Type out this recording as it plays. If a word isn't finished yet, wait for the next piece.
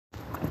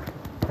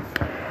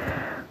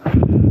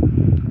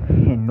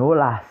all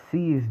I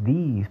see is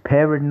these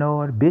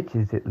paranoid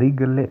bitches at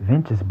legal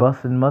adventures,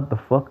 busting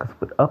motherfuckers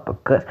with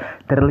uppercuts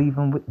that'll leave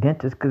them with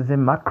dentures. Cause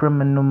in my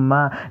criminal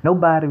mind,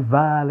 nobody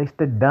violates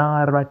the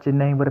dawn. I write your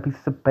name with a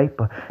piece of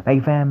paper. Now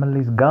your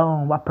family's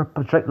gone. Why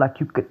perpetrate like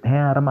you could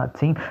handle my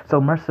team? So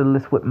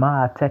merciless with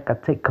my attack, I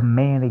take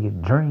command of your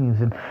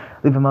dreams and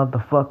leaving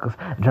motherfuckers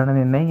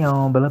drowning in their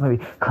own. But let me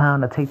be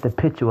clown to take the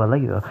picture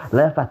later.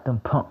 Laugh at them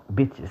punk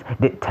bitches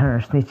that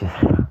turn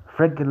snitches.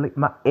 Regulate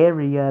my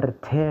area to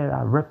tear.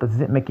 I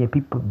represent making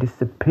people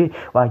disappear.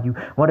 While you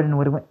wondering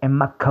what it went in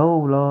my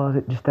cold laws,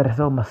 it just that I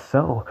sold my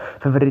soul.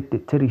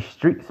 Favorited to these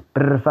streets,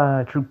 but to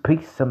find true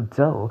peace, I'm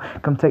told.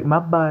 Come take my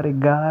body,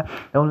 God.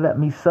 Don't let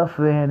me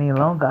suffer any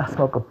longer. I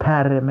smoke a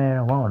pound of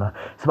marijuana,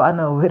 so I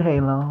know it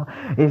ain't long.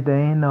 Is there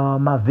ain't all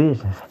my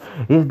visions?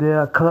 Is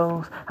there a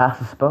close? I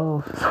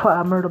suppose. So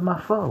I murder my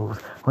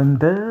foes when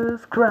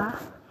doves cry.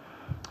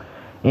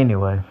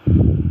 Anyway.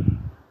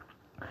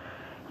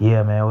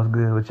 Yeah, man, what's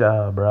good with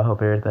y'all, bro? I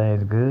hope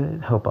everything's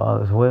good. Hope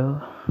all is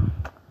well.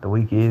 The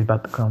week is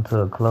about to come to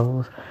a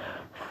close.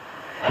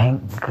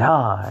 Thank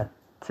God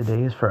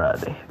today is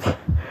Friday.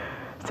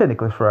 It's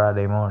technically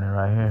Friday morning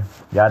right here.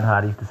 Y'all know how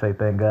I used to say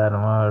thank God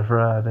tomorrow is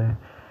Friday?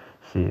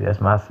 Shit, that's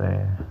my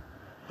saying.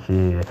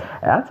 Shit.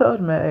 I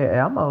told you, man, hey,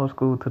 I'm old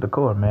school to the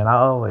core, man. I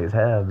always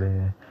have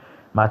been.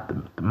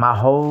 My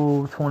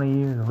whole 20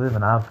 years of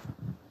living, I've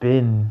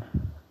been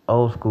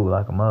old school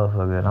like a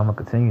motherfucker, and I'm gonna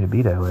continue to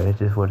be that way. It's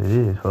just what it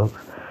is,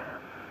 folks.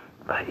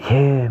 But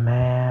yeah,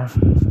 man,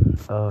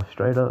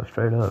 straight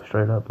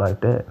up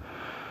like that.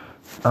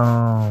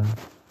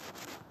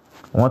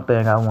 One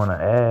thing I want to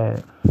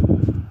add.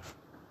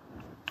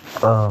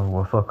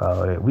 Well, fuck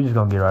all that. We just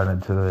gonna get right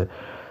into it.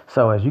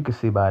 So as you can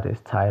see by this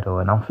title,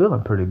 and I'm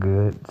feeling pretty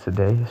good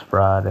today. It's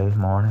Friday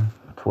morning,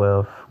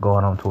 12,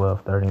 going on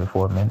 12:30 in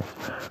 4 minutes.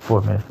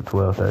 4 minutes to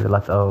 12:30,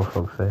 like the old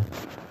folks say.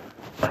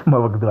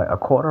 Motherfucker be like a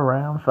quarter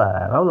around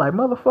 5. I was like,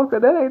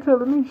 motherfucker, that ain't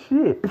telling me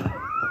shit.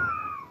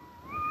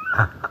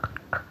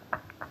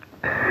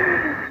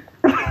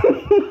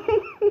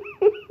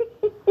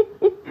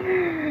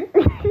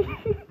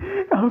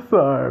 I'm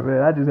sorry,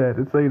 man. I just had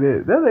to say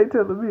that. That ain't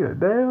telling me a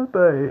damn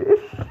thing.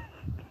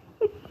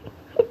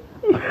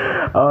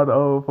 All the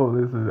old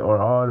folks or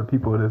all the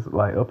people that's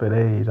like up in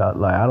age, I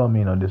don't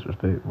mean no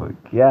disrespect, but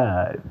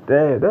god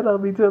damn, that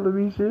don't be telling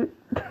me shit.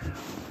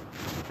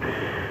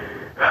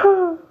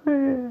 Oh,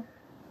 man.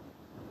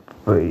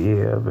 But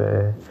yeah,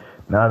 man.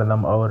 Now that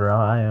I'm older,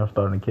 I am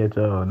starting to catch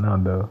on now,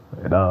 though.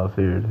 In all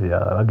seriousness,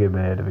 y'all. Don't get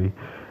mad at me.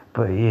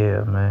 But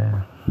yeah,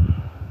 man.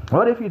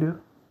 What if you do?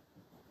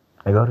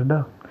 They go to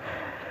know.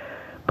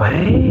 But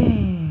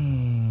any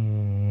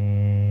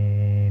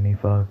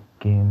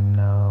fucking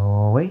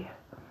way.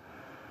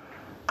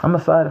 I'm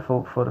excited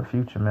for the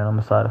future, man. I'm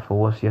excited for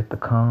what's yet to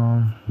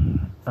come.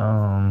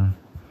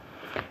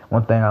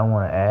 One thing I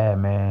want to add,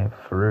 man,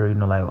 for real, you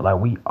know, like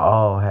we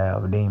all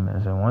have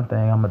demons. And one thing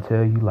I'm going to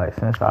tell you, like,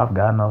 since I've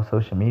gotten off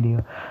social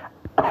media,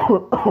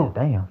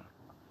 damn,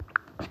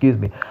 excuse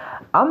me,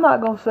 I'm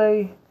not going to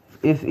say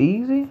it's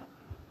easy.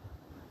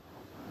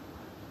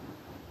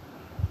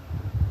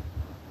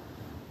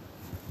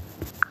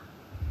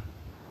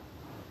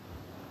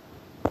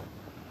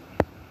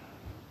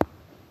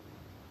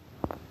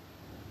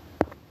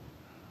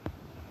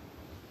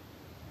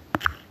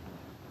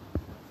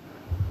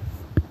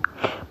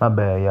 My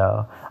bad,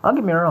 y'all. Don't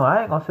get me wrong.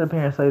 I ain't gonna sit up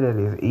here and say that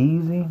it's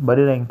easy, but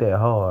it ain't that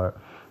hard.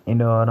 You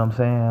know what I'm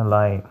saying?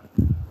 Like,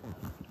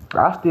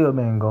 I still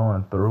been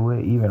going through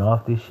it, even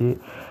off this shit.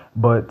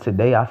 But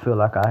today, I feel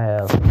like I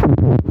have.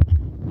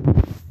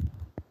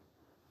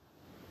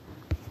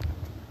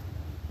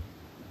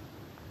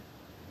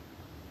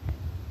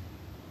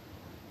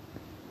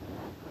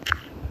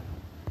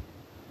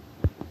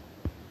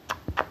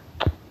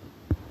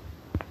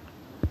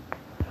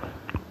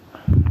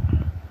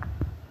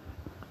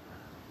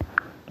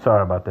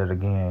 Sorry about that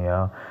again,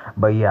 y'all.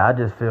 But yeah, I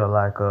just feel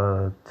like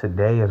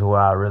today is where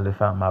I really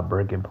found my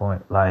breaking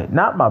point. Like,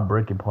 not my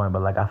breaking point,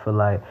 but like I feel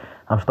like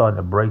I'm starting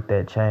to break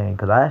that chain.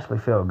 Because I actually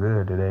felt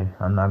good today.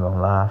 I'm not going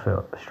to lie. I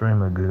felt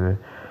extremely good.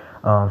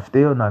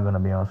 Still not going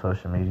to be on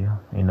social media.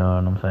 You know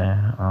what I'm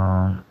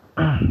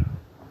saying?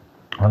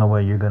 Only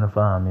way you're going to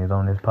find me is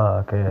on this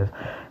podcast.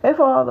 And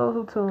for all those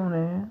who tune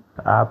in,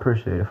 I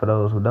appreciate it. For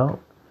those who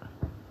don't,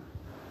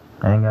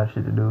 I ain't got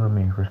shit to do with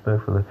me,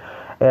 respectfully.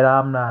 And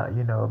I'm not,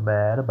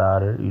 bad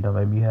about it.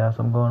 Maybe you have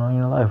something going on in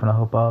your life, and I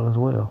hope all is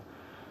well.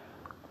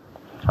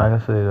 Like I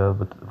said,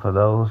 but for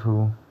those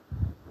who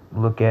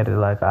look at it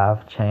like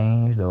I've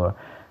changed or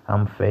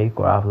I'm fake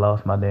or I've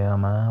lost my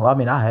damn mind. Well, I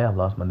mean, I have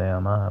lost my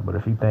damn mind. But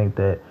if you think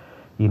that,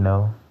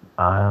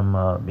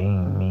 I'm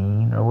being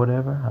mean or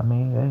whatever, I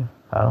mean, hey,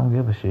 I don't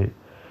give a shit.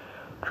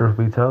 Truth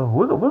be told,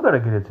 we're going to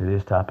get into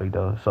this topic,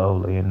 though,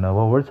 solely. And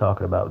what we're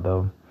talking about,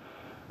 though.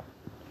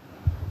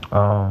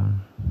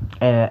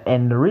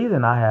 And the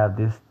reason I have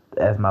this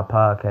as my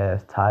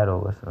podcast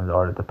title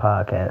or the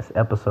podcast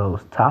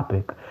episode's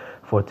topic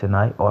for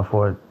tonight or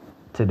for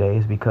today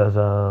is because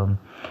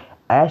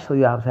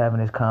actually, I was having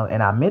this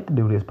and I meant to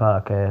do this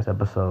podcast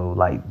episode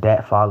like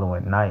that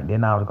following night.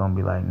 Then I was gonna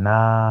be like,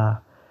 nah,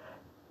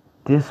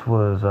 this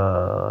was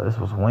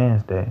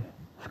Wednesday.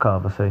 This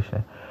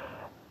conversation.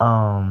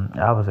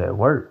 I was at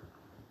work,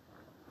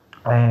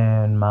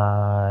 and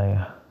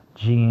my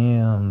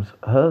GM's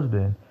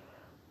husband,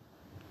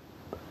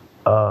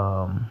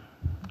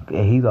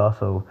 he's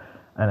also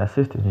an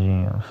assistant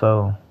GM.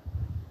 So,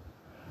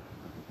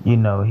 he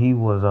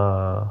was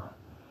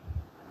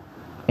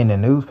in the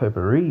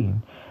newspaper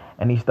reading,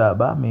 and he stopped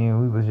by me,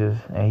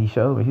 and he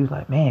showed me. He was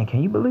like, "Man,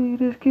 can you believe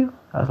this, Q?"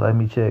 I was like, "Let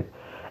me check."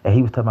 And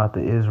he was talking about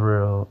the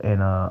Israel and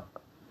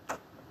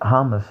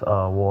Hamas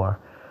war,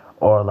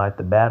 or like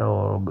the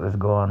battle that's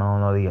going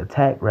on, or the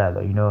attack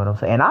rather. You know what I'm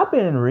saying? And I've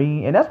been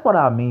reading, and that's what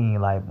I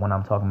mean, like when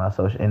I'm talking about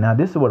social. And now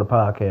this is where the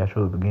podcast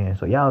really begins.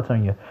 So y'all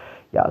turn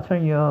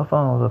your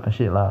phones up and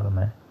shit louder,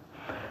 man.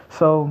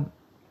 So,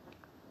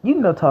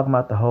 talking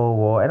about the whole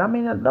war. And I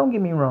mean, don't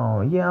get me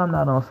wrong. Yeah, I'm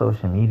not on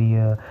social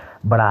media,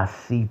 but I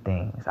see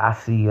things. I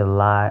see a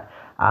lot.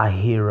 I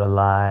hear a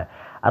lot.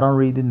 I don't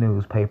read the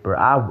newspaper.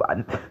 I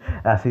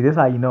see, this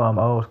how you know I'm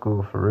old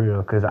school for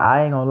real. Because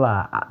I ain't gonna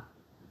lie.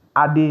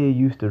 I did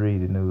used to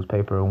read the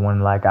newspaper when,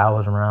 like, I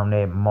was around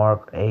that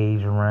mark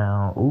age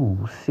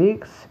around,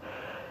 6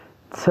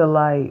 to,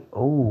 like,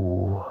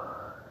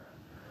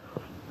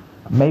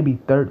 maybe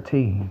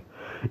 13.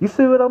 You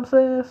see what I'm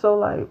saying? So,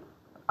 like,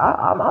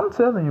 I'm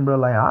telling you, bro,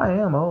 like, I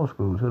am old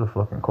school to the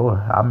fucking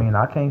core. I mean,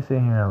 I can't sit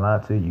here and lie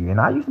to you.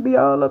 And I used to be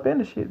all up in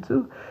the shit,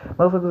 too.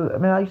 Motherfuckers, I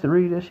mean, I used to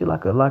read that shit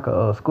like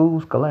a school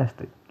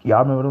scholastic.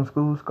 Y'all remember them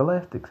school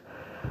scholastics?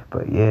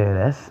 But, yeah,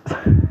 that's...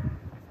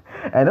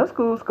 And those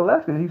school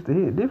scholastics used to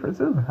hit different,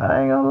 too.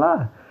 I ain't gonna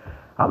lie.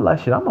 I'm like,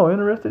 shit, I'm more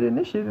interested in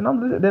this shit than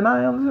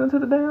I am listening to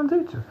the damn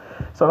teacher.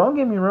 So don't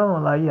get me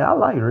wrong. Like, yeah, I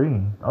like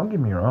reading. Don't get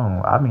me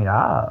wrong. I mean,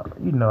 I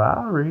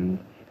read.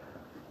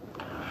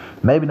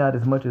 Maybe not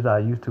as much as I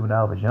used to when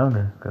I was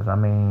younger. Because, I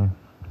mean,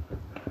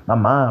 my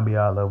mind be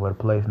all over the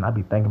place. And I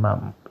be thinking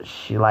about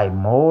shit like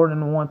more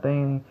than 5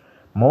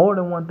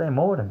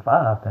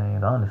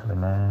 things, honestly,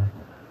 man.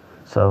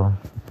 So,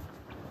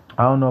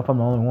 I don't know if I'm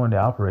the only one that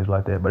operates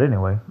like that. But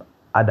anyway,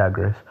 I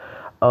digress.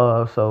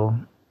 So,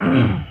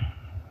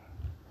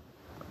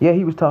 yeah,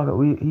 he was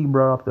talking. He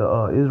brought up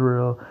the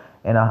Israel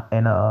and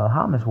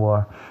Hamas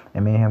war.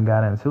 And me and him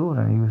got into it.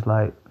 And he was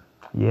like,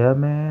 yeah,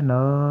 man,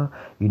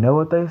 you know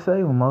what they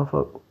say when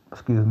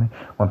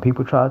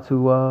people try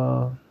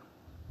to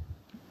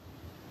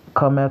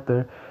come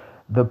after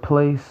the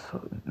place,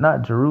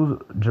 not Jerusalem,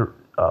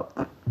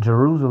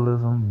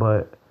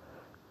 but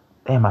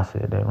damn, I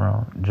said that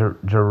wrong.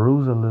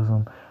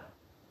 Jerusalem.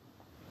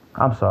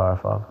 I'm sorry,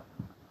 Father.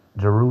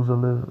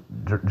 Jerusalem.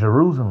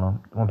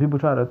 When people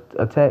try to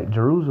attack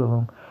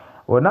Jerusalem,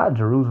 well, not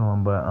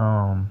Jerusalem, but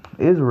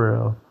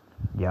Israel,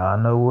 y'all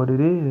know what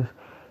it is.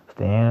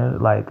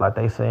 Like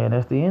they saying,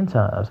 that's the end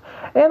times.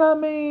 And I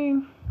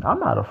mean, I'm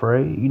not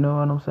afraid, you know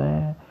what I'm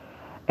saying?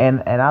 And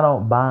I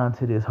don't buy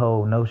into this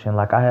whole notion.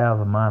 Like, I have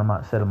a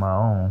mindset of my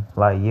own.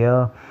 Like,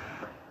 yeah,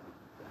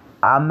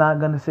 I'm not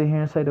gonna sit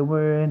here and say that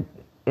we're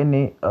in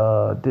the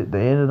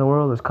end of the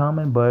world is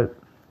coming, but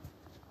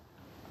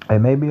it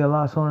may be a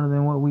lot sooner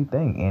than what we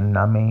think. And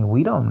I mean,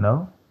 we don't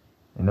know.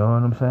 You know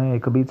what I'm saying?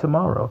 It could be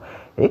tomorrow.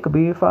 It could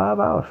be 5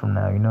 hours from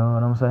now. You know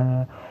what I'm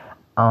saying?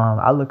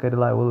 I look at it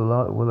like,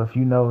 well, if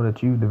you know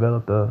that you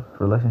developed a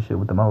relationship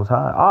with the Most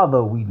High,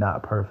 although we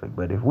not perfect,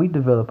 but if we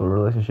develop a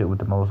relationship with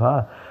the Most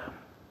High,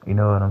 you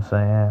know what I'm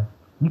saying?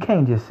 You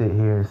can't just sit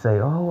here and say,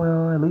 oh,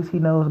 well, at least he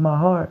knows my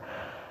heart.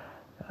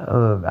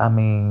 I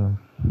mean,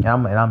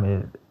 I'm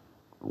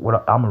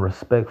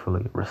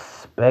respectfully,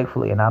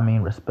 and I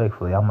mean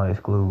respectfully, I'm gonna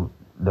exclude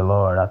the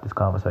Lord out this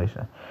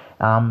conversation.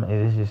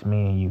 It's just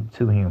me and you,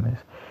 2 humans.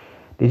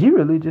 Did you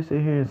really just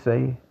sit here and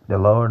say the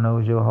Lord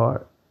knows your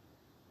heart?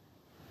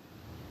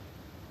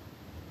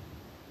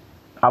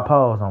 I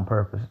paused on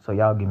purpose, so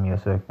y'all give me a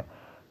second,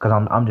 cause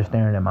I'm just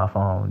staring at my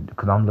phone,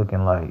 cause I'm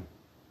looking like.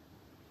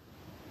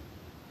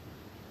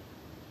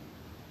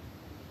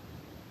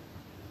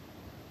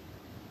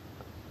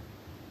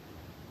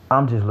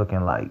 I'm just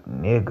looking like,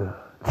 nigga.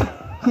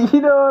 You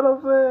know what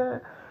I'm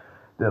saying?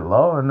 The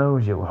Lord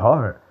knows your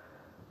heart.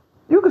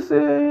 You could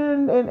sit here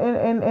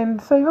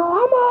and say, oh,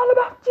 I'm all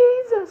about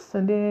Jesus.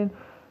 And then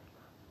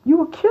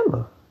you a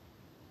killer.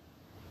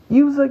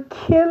 You's a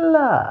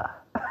killer.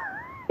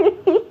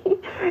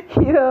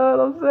 You know what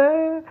I'm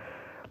saying?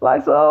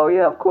 Like, so,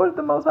 yeah, of course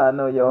the Most High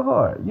know your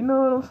heart. You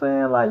know what I'm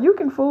saying? Like, you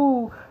can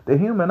fool the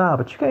human eye,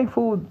 but you can't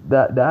fool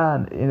the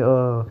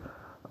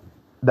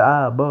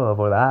eye above,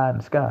 or the eye in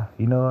the sky.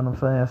 You know what I'm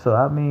saying? So,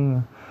 I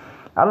mean,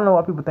 I don't know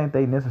why people think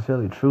they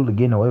necessarily truly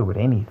getting away with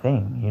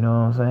anything. You know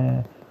what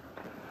I'm saying?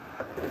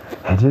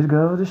 It just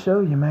goes to show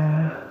you,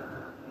 man.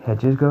 It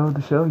just goes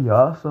to show you.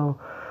 Also,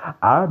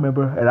 I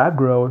remember, and I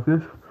grew up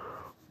with this.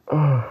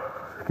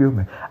 Excuse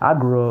me. I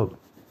grew up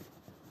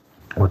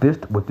with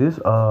this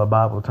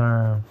Bible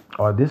term,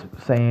 or this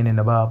saying in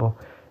the Bible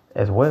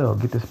as well.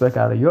 Get the speck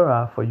out of your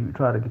eye before you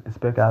try to get the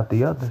speck out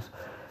the others.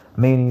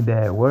 Meaning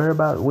that worry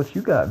about what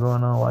you got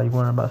going on while you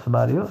worrying about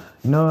somebody else.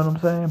 You know what I'm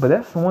saying? But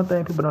that's the one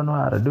thing people don't know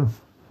how to do.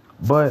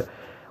 But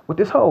with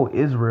this whole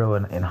Israel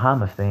and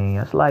Hamas thing,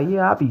 it's like,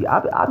 yeah,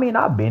 I mean,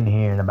 I've been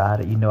hearing about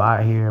it. You know,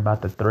 I hear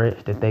about the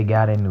threats that they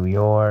got in New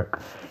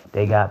York.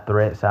 They got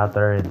threats out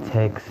there in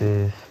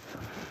Texas.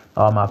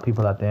 All my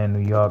people out there in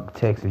New York,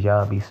 Texas,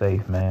 y'all be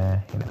safe,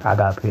 man. You know, I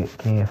got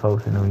kin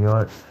folks in New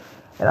York.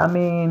 And I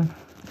mean,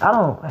 I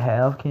don't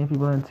have kin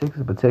people in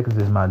Texas, but Texas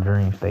is my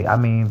dream state. I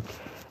mean,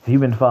 if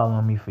you've been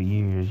following me for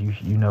years,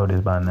 you know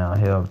this by now.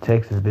 Hell,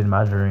 Texas has been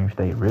my dream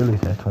state really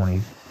since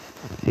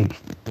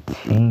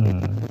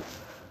 2016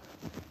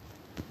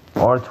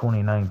 or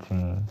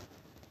 2019.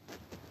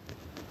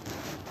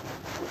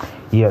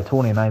 Yeah,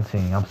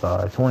 2019. I'm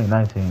sorry.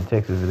 2019,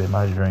 Texas has been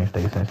my dream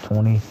state since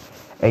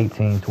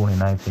 2018,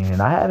 2019.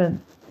 And I haven't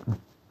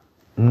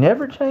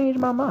never changed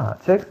my mind.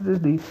 Texas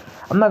is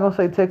I'm not going to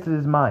say Texas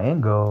is my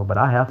end goal, but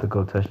I have to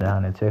go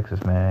touchdown in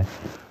Texas, man.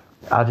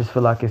 I just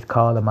feel like it's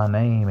calling my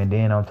name. And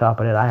then on top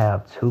of that, I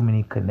have too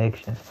many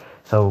connections.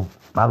 So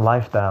my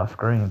lifestyle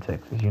screams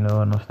Texas. You know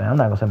what I'm saying? I'm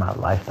not going to say my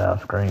lifestyle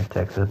screams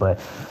Texas, but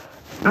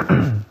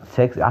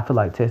Texas, I feel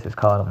like Texas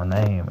calling my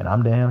name. And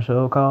I'm damn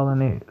sure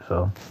calling it.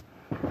 So,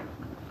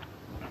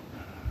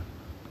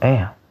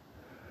 damn.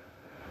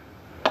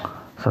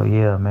 So,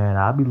 yeah, man,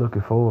 I'll be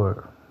looking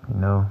forward. You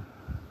know,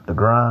 the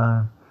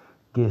grind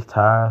gets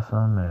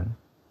tiresome and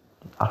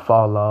I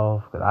fall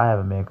off because I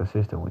haven't been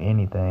consistent with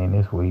anything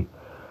this week.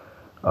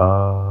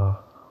 But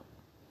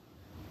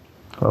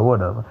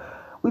whatever.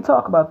 We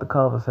talk about the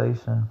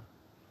conversation,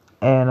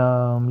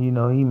 and you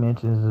know, he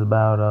mentions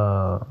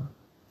about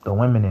the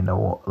women in the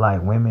war,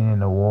 like women in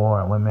the war,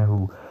 and women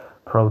who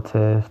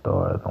protest,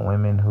 or the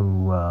women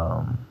who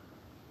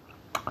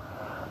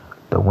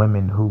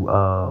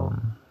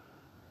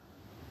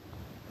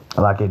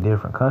like in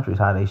different countries,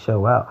 how they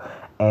show out.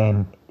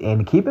 And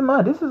keep in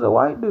mind, this is a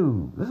white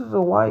dude. This is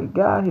a white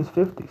guy. He's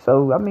 50.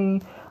 So I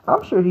mean,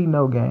 I'm sure he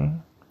know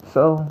game.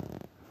 So,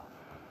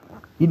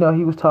 you know,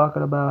 he was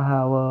talking about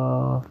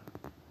how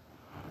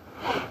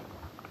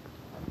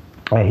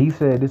and he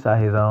said this out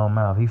his own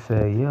mouth. He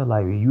said, yeah,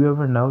 like, you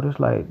ever notice,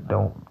 like,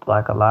 don't,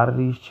 like, a lot of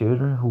these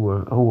children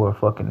who are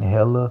fucking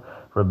hella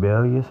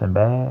rebellious and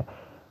bad,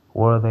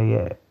 where are they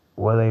at?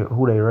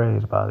 Who they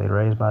raised by? They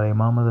raised by their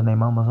mamas and their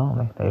mamas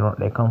only.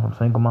 They come from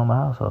single mama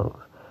households.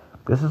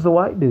 This is a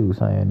white dude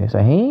saying this.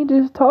 And he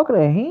ain't talking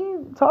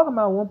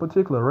about one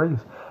particular race.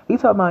 He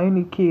talking about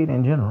any kid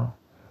in general.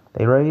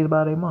 They raised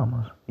by their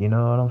mamas. You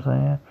know what I'm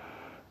saying?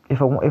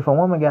 If a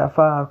woman got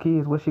 5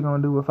 kids, what's she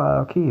gonna do with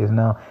 5 kids?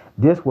 Now,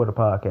 this where the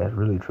podcast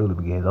really truly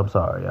begins. I'm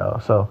sorry, y'all.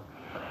 So,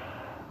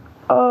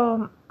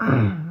 and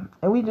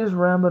we just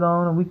rambled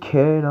on and we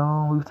carried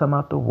on. We was talking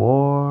about the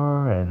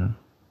war and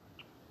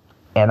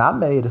I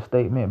made a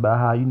statement about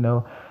how, you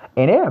know,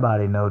 and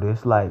everybody know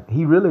this. Like,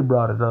 he really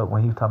brought it up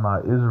when he was talking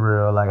about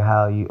Israel, like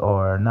how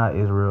or not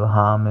Israel,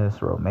 Hamas,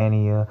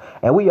 Romania,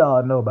 and we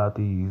all know about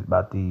these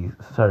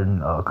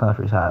certain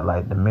countries, how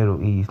like the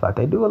Middle East, like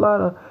they do a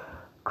lot of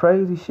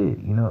crazy shit,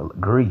 you know,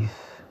 Greece,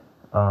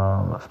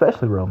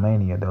 especially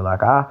Romania though.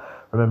 Like I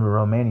remember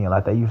Romania,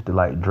 like they used to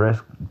like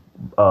dress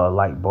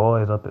like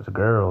boys up as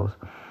girls,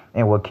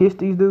 and would kiss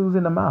these dudes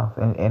in the mouth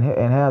and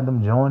have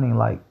them joining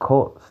like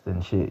cults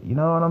and shit. You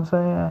know what I'm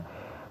saying?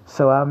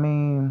 So I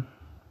mean,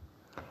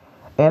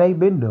 and they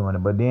been doing it,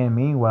 but then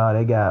meanwhile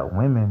they got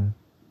women,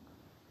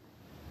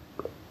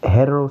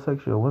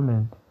 heterosexual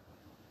women.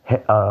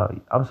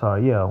 I'm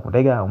sorry, yeah,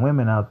 they got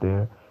women out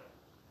there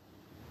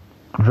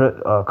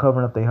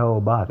covering up their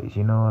whole bodies,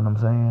 you know what I'm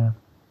saying?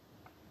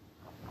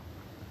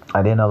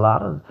 And then in a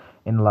lot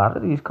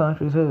of these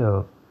countries,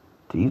 hell,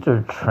 these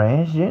are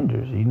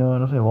transgenders, you know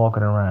what I'm saying,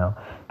 walking around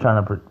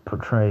trying to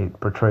portray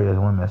as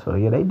women. So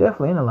yeah, they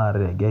definitely in a lot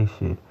of that gay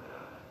shit,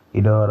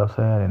 you know what I'm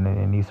saying? And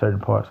in these certain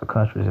parts of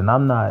countries, and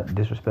I'm not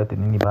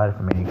disrespecting anybody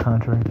from any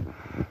country,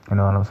 you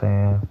know what I'm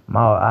saying?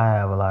 I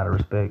have a lot of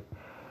respect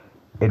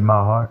in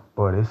my heart,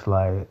 but it's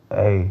like,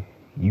 hey,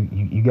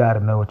 you got to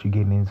know what you're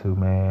getting into,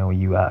 man, when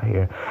you out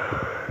here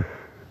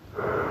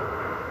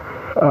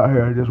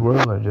in this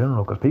world in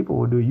general, because people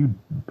will do you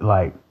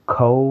like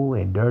cold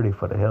and dirty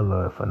for the hell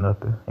of it, for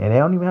nothing, and they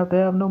don't even have to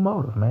have no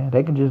motive, man.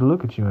 They can just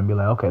look at you and be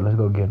like, okay, let's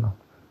go get them.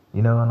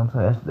 You know what I'm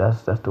saying?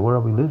 That's the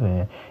world we live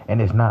in,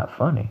 and it's not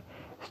funny.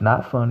 It's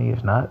not funny.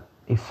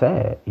 It's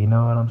sad. You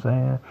know what I'm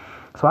saying?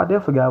 So I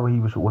definitely got what he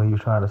was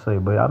trying to say,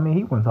 but I mean,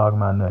 he wasn't talking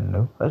about nothing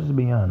new. Let's just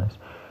be honest.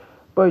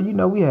 But you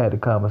know, we had the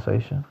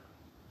conversation.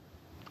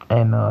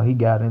 And he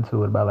got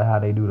into it about like how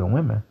they do the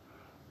women.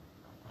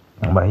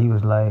 But he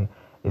was like,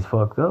 it's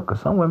fucked up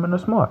because some women are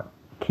smart.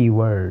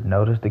 Keyword.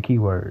 Notice the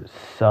keyword.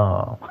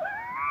 Some.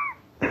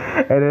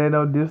 And it ain't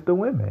no diss to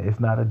women. It's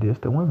not a diss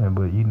to women.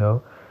 But, you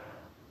know,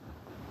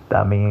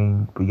 I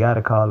mean, we got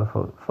to call it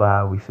for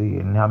how we see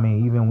it. And I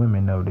mean, even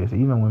women know this.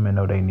 Even women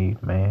know they need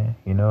a man.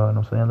 You know what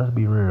I'm saying? Let's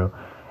be real.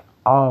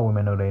 All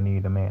women know they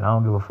need a man. I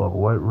don't give a fuck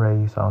what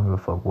race. I don't give a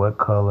fuck what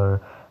color,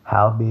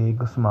 how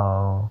big or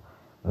small.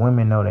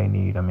 Women know they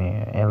need a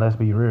man, and let's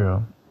be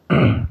real.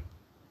 and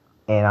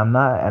I'm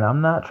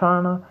not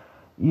trying to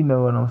You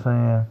know what I'm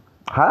saying?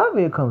 However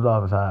it comes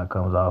off is how it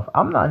comes off.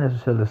 I'm not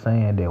necessarily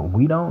saying that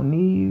we don't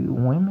need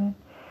women,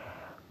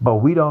 but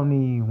we don't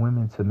need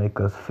women to make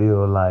us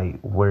feel like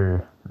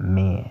we're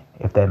men,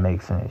 if that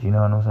makes sense. You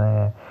know what I'm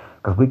saying?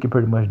 Because we can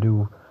pretty much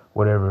do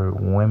whatever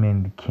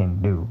women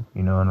can do.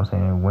 You know what I'm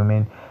saying?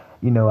 Women,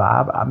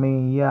 I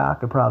mean, yeah, I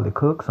could probably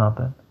cook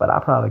something, but I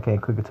probably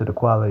can't cook it to the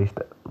quality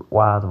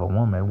wise of a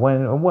woman.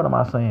 What am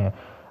I saying?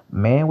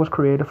 Man was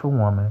created for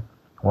woman.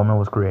 Woman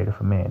was created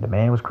for man. The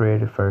man was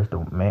created first. The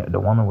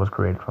woman was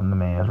created from the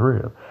man's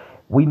rib.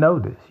 We know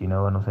this. You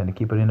know what I'm saying? To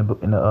keep it in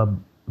the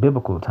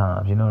biblical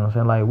times. You know what I'm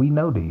saying? Like we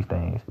know these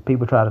things.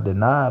 People try to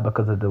deny it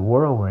because of the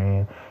world we're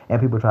in,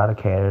 and people try to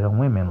cater to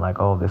women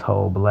like, oh, this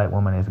whole black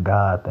woman is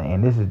God thing.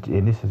 And this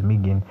is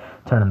me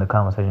turning the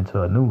conversation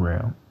to a new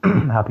realm.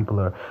 How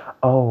people are,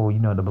 oh,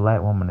 the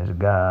black woman is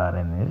God,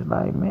 and it's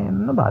like,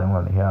 man, nobody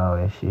want to hear all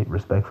that shit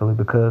respectfully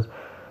because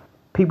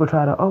people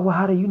try to, oh, well,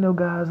 how do you know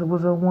God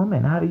was a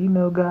woman? How do you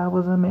know God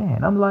was a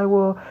man? I'm like,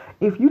 well,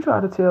 if you try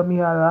to tell me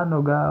how I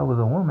know God was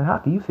a woman, how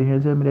can you sit here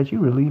and tell me that you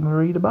really even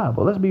read the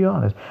Bible? Let's be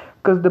honest.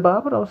 Because the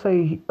Bible don't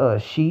say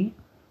she.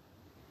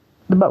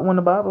 But when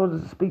the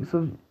Bible speaks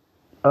of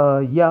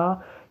Yah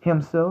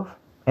himself,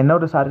 and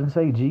notice I didn't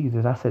say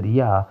Jesus, I said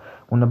Yah.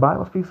 When the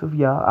Bible speaks of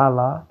Yah,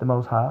 Allah, the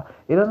Most High,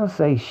 it doesn't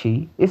say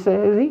she, it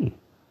says he.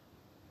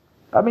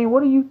 I mean,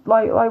 what do you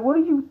like? What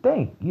do you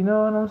think? You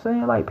know what I'm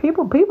saying? Like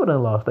people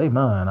done lost their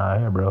mind out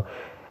here, bro.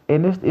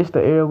 And it's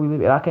the era we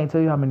live in. I can't tell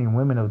you how many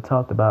women have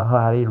talked about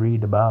how they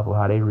read the Bible,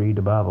 how they read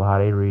the Bible, how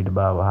they read the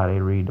Bible, how they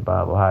read the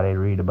Bible, how they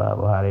read the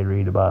Bible, how they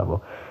read the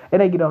Bible,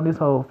 and they get on this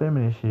whole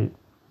feminist shit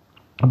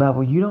about,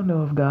 well, you don't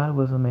know if God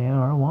was a man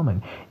or a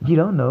woman. You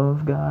don't know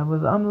if God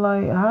was. I'm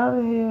like, how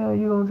the hell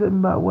you gonna tell me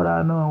about what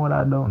I know and what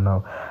I don't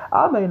know?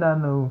 I may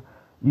not know.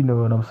 You know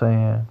what I'm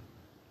saying?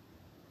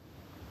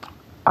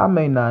 I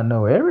may not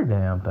know every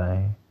damn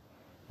thing.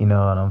 You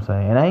know what I'm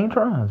saying? And I ain't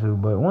trying to,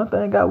 but one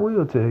thing I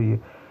will tell you,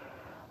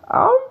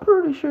 I'm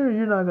pretty sure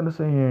you're not gonna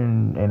sit here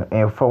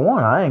and for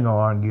one, I ain't gonna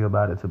argue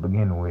about it to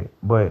begin with.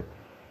 But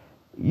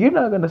you're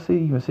not gonna sit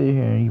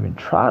here and even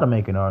try to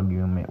make an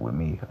argument with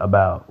me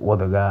about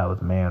whether God was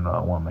a man or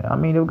a woman. I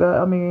mean, if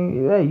God, I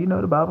mean, hey,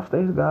 the Bible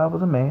states God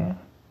was a man.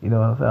 You know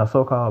what I'm saying? A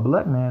so-called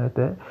black man at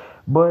that.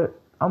 But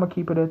I'm gonna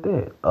keep it at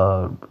that.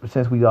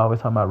 Since we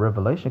always talk about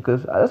revelation,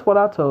 because that's what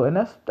I told, and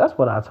that's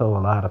what I told a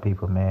lot of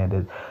people, man,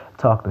 that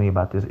talk to me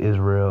about this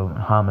Israel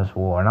Hamas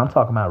war, and I'm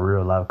talking about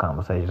real life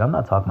conversations. I'm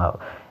not talking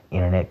about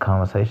internet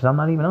conversations. I'm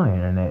not even on the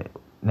internet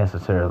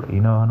necessarily.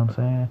 You know what I'm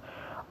saying?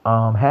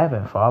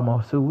 Haven't for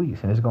almost 2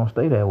 weeks, and it's gonna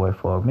stay that way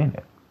for a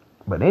minute.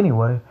 But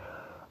anyway,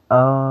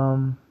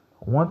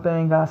 one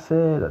thing I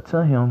said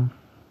to him.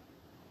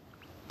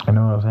 You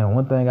know what I'm saying?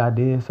 One thing I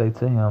did say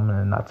to him,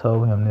 and I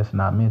told him this,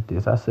 and I meant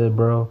this. I said,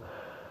 bro,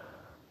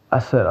 I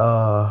said,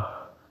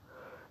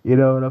 you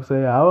know what I'm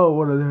saying? I don't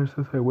want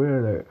to say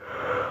where that,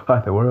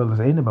 like the world is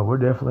ending, but we're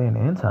definitely in the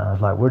end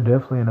times. Like we're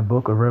definitely in the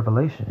book of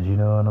Revelations. You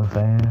know what I'm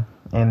saying?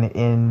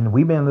 And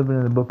we've been living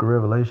in the book of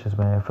Revelations,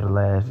 man, for the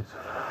last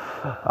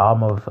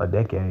almost a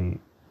decade.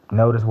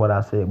 Notice what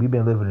I said. We've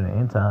been living in the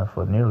end times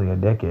for nearly a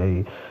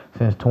decade.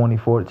 Since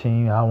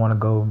 2014. I want to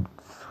go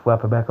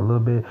swap it back a little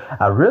bit.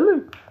 I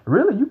really,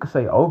 you could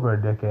say over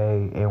a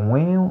decade. And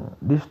when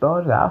this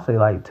started, I'll say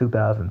like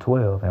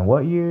 2012. And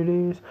what year it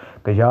is?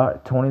 Because y'all,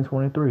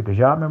 2023. Because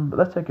y'all remember,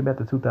 let's take it back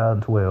to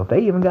 2012. They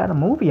even got a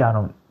movie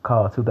out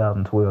called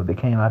 2012 that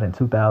came out in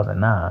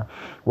 2009.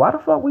 Why the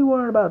fuck we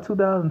worried about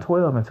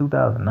 2012 and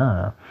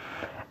 2009?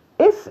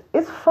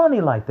 It's funny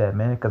like that,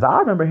 man, because I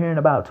remember hearing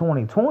about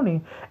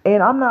 2020,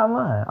 and I'm not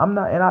lying.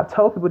 And I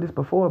told people this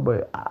before,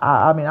 but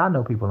I mean, I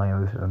know people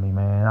ain't listening to me,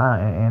 man.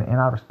 And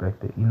I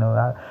respect it.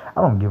 I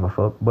don't give a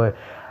fuck. But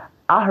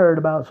I heard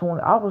about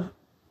 20.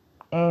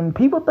 And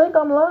people think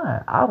I'm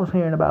lying. I was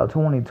hearing about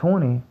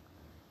 2020.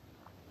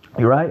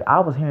 You're right.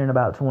 I was hearing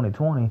about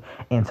 2020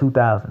 in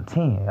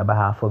 2010 about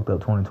how fucked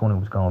up 2020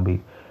 was gonna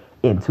be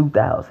in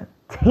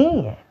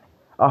 2010.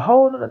 A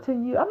whole another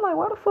 10 years. I'm like,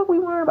 why the fuck we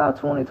worrying about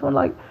 2020?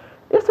 Like,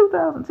 it's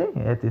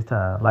 2010 at this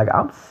time. Like,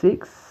 I'm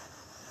 6,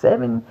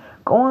 7,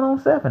 going on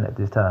 7 at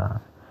this time.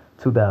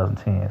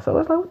 2010. So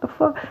it's like, what the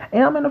fuck?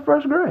 And I'm in the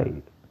first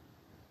grade.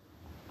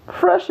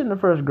 Fresh in the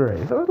first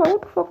grade. So it's like,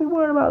 what the fuck we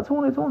worrying about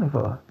 2020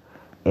 for?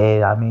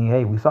 And I mean,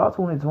 hey, we saw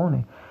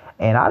 2020.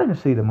 And I didn't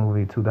see the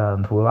movie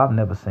 2012. I've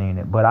never seen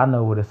it. But I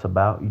know what it's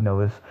about.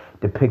 It's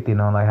depicting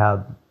on like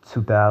how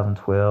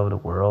 2012 the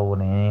world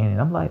would end.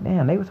 And I'm like,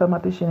 damn, they was talking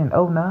about this shit in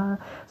 '09.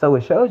 So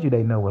it shows you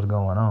they know what's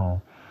going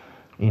on.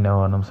 You know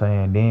what I'm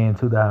saying? Then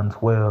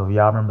 2012,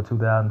 y'all remember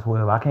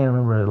 2012? I can't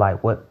remember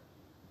like what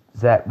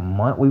exact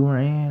month we were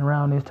in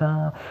around this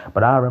time,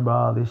 but I remember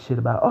all this shit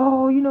about,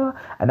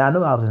 and I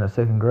knew I was in the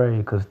second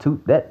grade because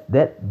that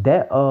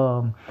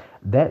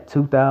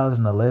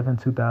 2011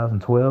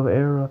 2012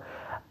 era,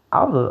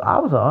 I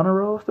was an honor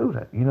roll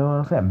student. You know what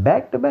I'm saying?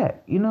 Back to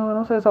back. You know what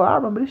I'm saying? So I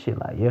remember this shit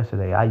like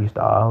yesterday. I used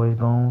to always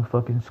go on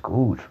fucking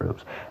school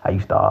trips. I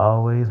used to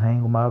always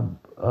hang with my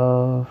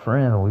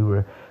friends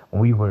when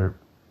we were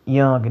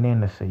young and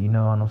innocent. You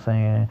know what I'm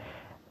saying?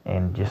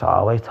 and just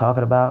always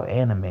talking about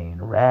anime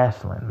and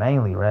wrestling,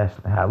 mainly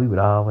wrestling. How we would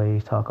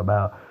always talk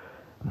about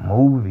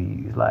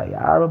movies. Like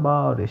I remember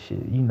all this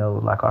shit,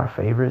 like our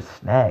favorite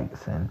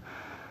snacks and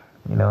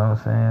you know what I'm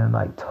saying,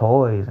 like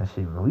toys and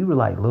shit. We were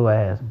like little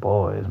ass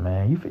boys,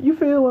 man. You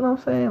feel what I'm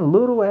saying?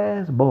 Little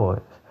ass boys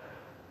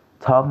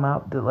talking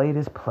about the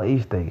latest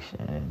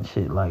PlayStation and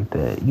shit like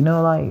that.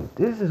 Like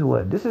this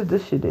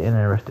shit that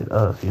interested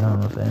us. You know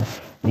what I'm saying?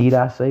 Need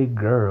I say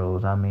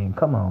girls? I mean,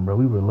 come on, bro.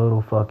 We were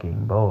little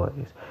fucking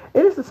boys.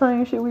 It is the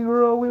same shit we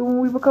grew up with when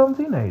we become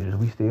teenagers.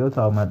 We still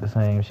talking about the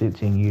same shit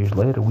 10 years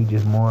later. We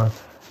just more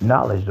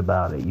knowledge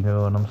about it. You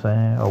know what I'm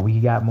saying? Or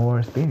we got more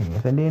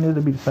experience, and then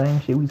it'll be the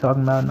same shit we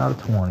talking about in our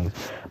 20s.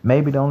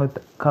 Maybe the only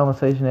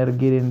conversation that'll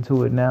get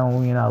into it now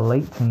when we in our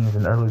late teens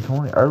and earlier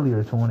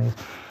 20s.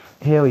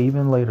 Hell,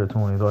 even later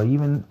 20s or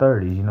even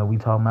 30s, we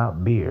talking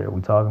about beer,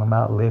 we talking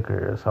about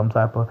liquor, some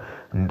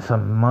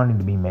money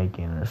to be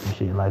making or some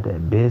shit like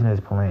that, business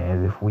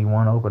plans, if we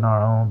want to open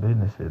our own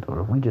businesses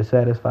or if we just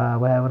satisfied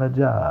with having a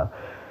job.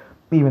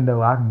 Even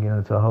though I can get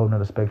into a whole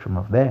nother spectrum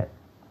of that.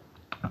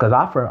 Because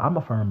I'm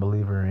a firm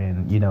believer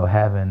in,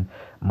 having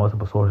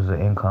multiple sources of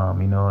income,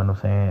 you know what I'm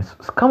saying?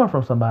 It's coming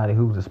from somebody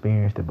who's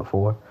experienced it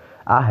before.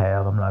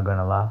 I'm not going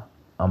to lie.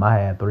 I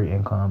had 3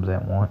 incomes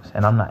at once,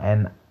 and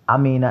I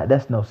mean,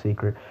 that's no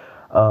secret.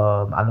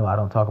 I know I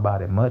don't talk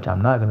about it much.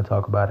 I'm not going to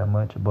talk about it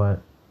much,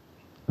 but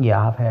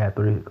yeah, I've had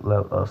 3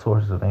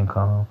 sources of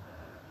income,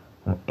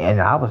 and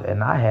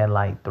I had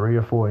like 3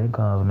 or 4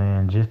 incomes,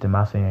 man, just in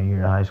my senior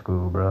year of high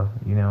school, bro.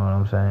 You know what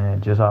I'm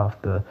saying? Just off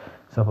the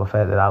simple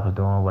fact that I was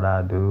doing what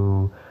I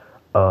do,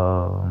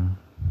 or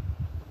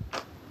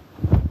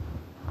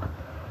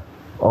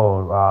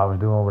I was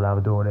doing what I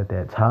was doing at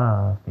that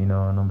time. You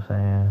know what I'm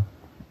saying?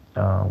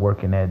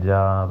 Working that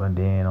job, and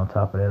then on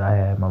top of that, I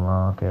had my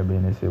lawn care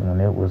business when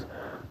it was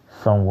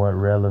somewhat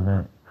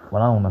relevant.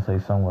 Well, I don't want to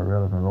say somewhat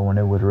relevant, but when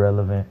it was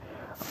relevant,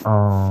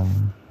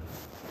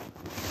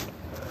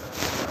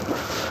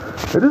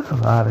 it is a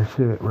lot of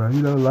shit, bro.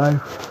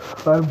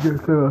 Life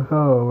gets to us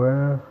all,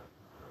 man.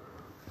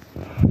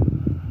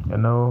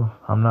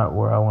 I'm not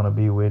where I want to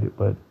be with it,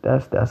 but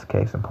that's the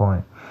case in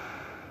point.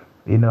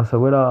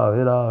 So it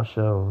all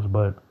shows,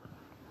 but.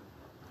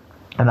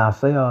 And I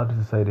say all this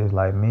to say this,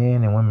 like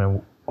men and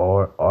women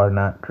are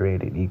not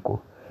created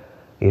equal.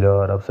 You know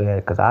what I'm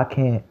saying? Because I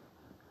can't,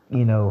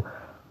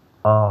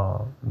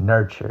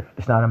 nurture.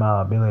 It's not in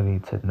my ability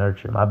to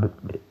nurture.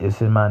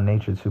 It's in my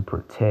nature to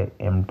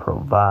protect and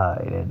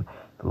provide and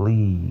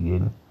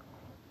lead, and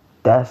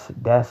that's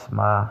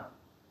my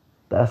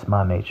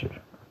nature.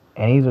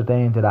 And these are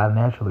things that I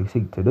naturally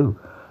seek to do.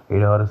 You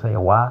know what I'm saying?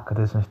 Why?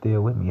 Because it's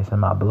instilled with me. It's in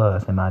my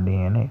blood. It's in my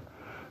DNA.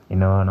 You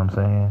know what I'm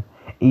saying?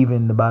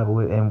 Even the Bible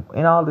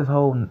and all this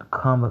whole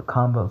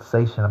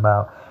conversation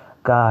about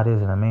God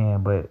isn't a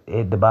man, but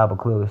the Bible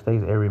clearly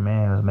states every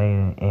man is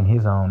made in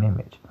his own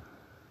image,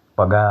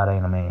 but God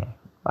ain't a man.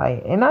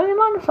 Like, and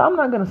I'm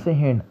not gonna sit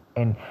here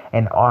and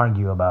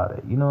argue about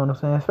it. You know what I'm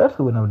saying?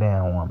 Especially with no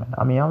damn woman.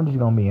 I mean, I'm just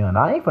gonna be honest.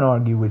 I ain't gonna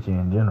argue with you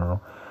in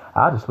general.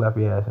 I'll just slap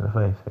your ass in the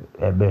face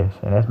at best,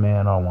 and that's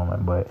man or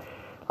woman. But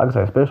like I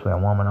said, especially a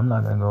woman, I'm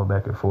not gonna go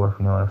back and forth.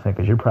 You know what I'm saying?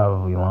 Because you're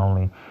probably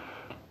lonely.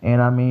 And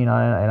I mean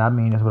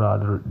this with all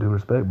due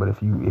respect, but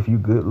if you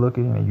good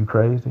looking and you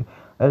crazy,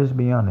 let's just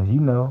be honest.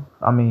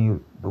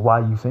 Why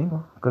you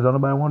single? Because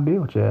nobody want to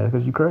deal with your ass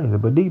because you crazy.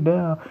 But deep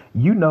down,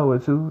 you know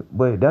it too.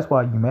 But that's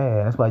why you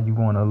mad. That's why you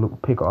want to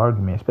pick an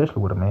argument,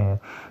 especially with a man.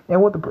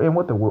 And what the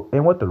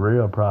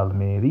real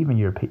problem is, even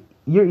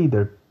you're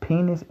either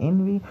penis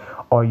envy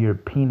or you're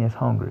penis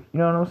hungry.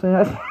 You know what I'm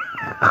saying?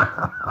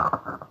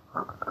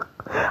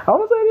 I'm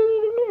gonna say this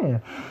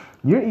again.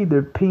 You're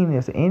either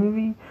penis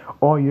envy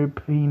or you're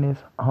penis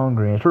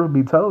hungry. And truth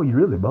be told, you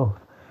really both.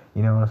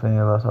 You know what I'm saying?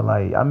 So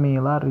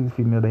a lot of these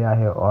females, they out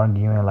here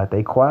arguing, like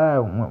they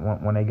quiet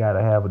when they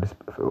gotta have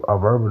a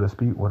verbal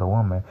dispute with a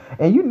woman.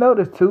 And you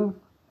notice too,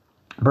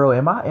 bro,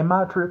 am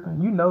I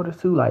tripping? You notice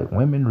too, like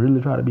women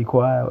really try to be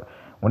quiet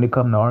when it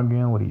come to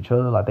arguing with each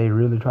other. Like they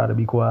really try to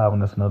be quiet when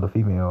there's another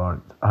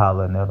female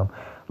hollering at them,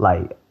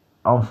 like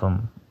on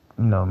some,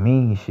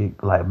 mean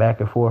shit, like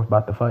back and forth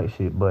about the fight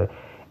shit. But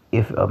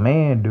if a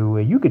man do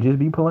it, you could just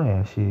be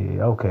playing shit.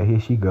 Okay, here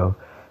she go.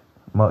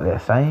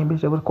 That same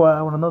bitch that was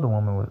quiet when another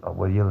woman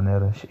was yelling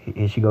at her.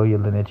 Here she go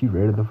yelling at you,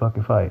 ready to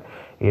fucking fight.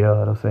 You know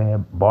what I'm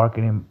saying?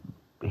 Barking and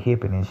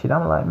hipping and shit.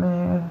 I'm like,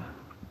 man,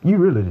 you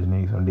really just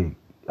need some dick.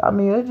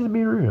 Let's just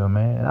be real,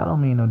 man. I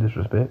don't mean no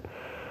disrespect.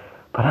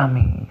 But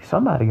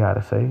somebody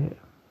gotta say it.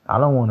 I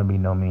don't want to be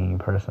no mean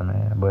person,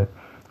 man. But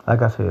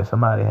like I said,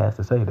 somebody has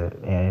to say that.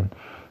 And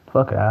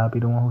fuck it, I'll be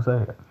the one who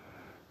say it.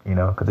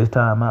 Because this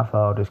time my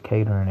fault is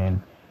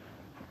catering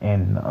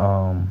and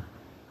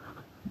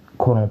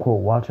quote unquote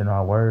watching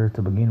our words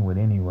to begin with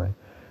anyway.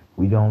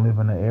 We don't live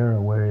in an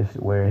era where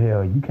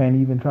hell you can't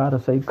even try to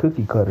say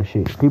cookie cutter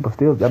shit. People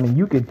still,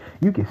 you can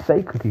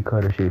say cookie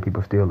cutter shit,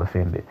 people still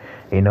offended.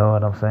 You know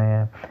what I'm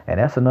saying? And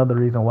that's another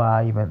reason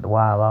why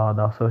I logged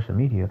off social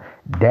media.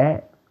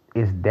 Damn,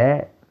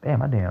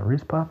 my damn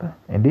wrist popping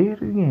and did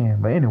it again.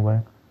 But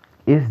anyway,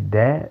 it's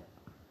that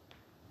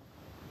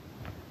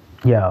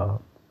Yeah,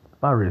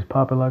 my wrist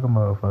popping like a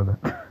motherfucker.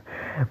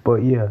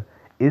 But yeah,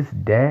 it's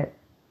that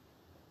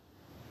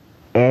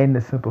and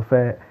the simple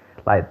fact,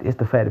 like it's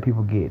the fact that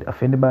people get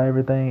offended by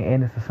everything,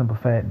 and it's the simple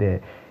fact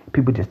that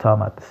people just talk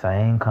about the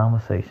same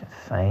conversations,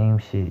 same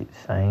shit,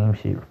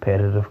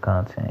 repetitive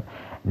content.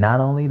 Not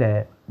only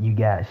that, you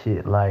got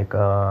shit like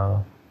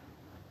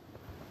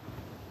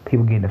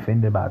people getting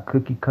offended by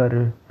cookie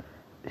cutter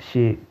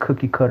shit,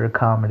 cookie cutter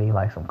comedy,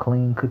 like some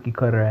clean cookie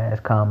cutter ass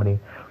comedy,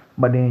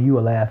 but then you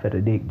will laugh at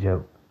a dick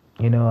joke.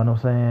 You know what I'm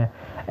saying?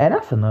 And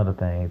that's another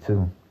thing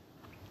too,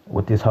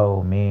 with this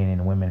whole men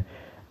and women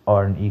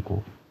aren't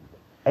equal.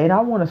 And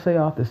I want to say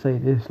off to say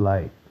this,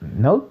 like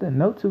no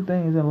two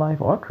things in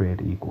life are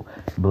created equal.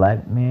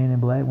 Black men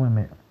and black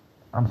women,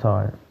 I'm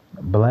sorry,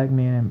 black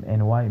men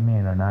and white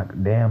men are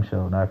not damn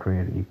sure not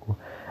created equal.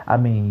 I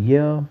mean,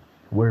 yeah,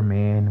 we're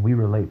men, we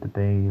relate to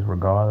things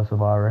regardless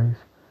of our race,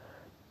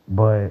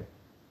 but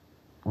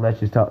let's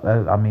just talk.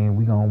 I mean,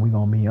 we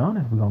gonna be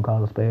honest. We gonna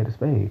call a spade a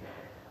spade.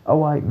 A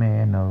white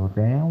man knows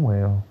damn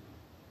well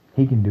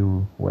he can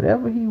do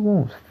whatever he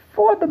wants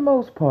for the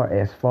most part,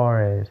 as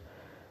far as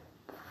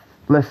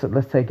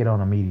let's take it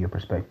on a media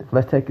perspective.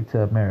 Let's take it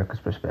to America's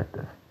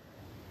perspective.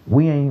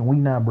 We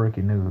not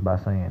breaking news by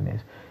saying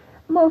this.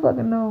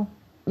 Motherfucker know,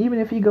 even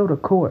if he go to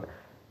court,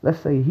 let's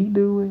say he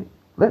do it.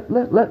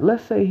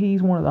 Let's say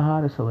he's one of the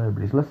hottest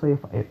celebrities. Let's say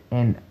if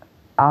and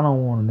I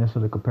don't want to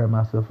necessarily compare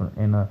myself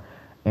in a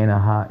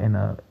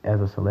as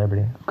a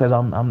celebrity, because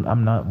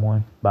I'm not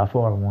one, by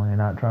far one, and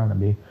not trying to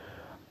be.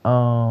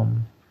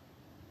 Um,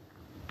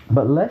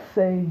 but let's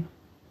say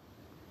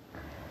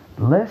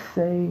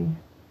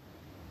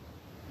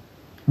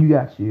you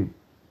got you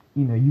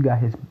got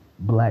his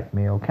black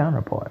male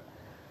counterpart.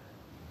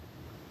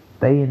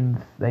 They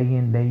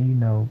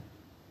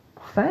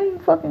same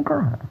fucking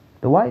crime.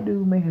 The white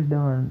dude may have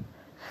done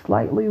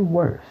slightly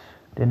worse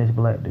than this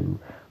black dude.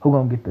 Who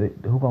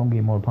gonna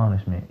get more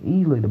punishment?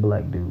 Easily the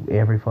black dude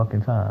every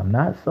fucking time.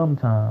 Not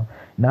sometime.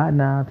 Not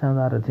 9 times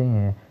out of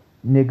 10.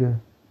 Nigga,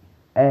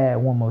 add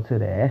one more to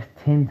that. That's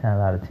 10 times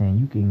out of 10.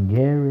 You can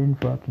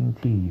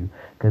guarantee you,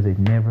 cause it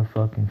never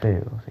fucking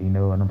fails. You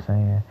know what I'm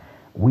saying?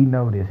 We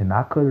know this, and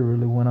I could have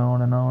really went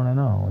on and on and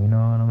on. You know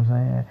what I'm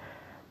saying?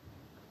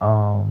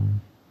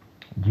 Um,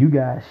 you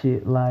got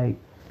shit like,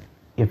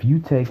 if you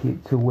take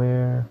it to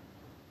where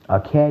a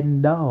cat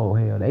and dog,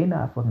 hell, they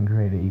not fucking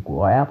created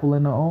equal. An apple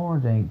and an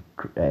orange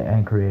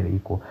ain't created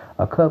equal.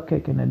 A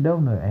cupcake and a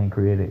donut ain't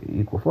created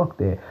equal. Fuck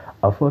that.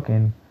 A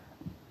fucking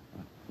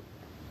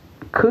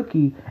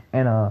cookie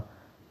and a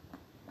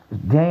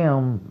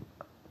damn,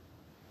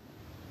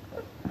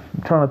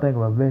 I'm trying to think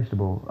of a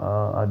vegetable.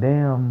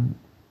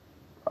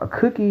 A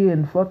cookie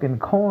and fucking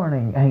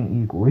corn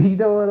ain't equal. You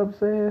know what I'm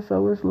saying?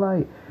 So it's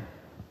like,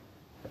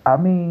 I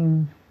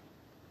mean,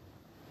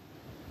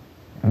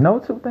 no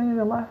two things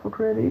in life are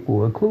created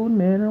equal, including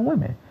men and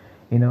women.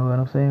 You know what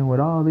I'm saying?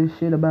 With all this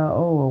shit about,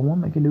 oh, a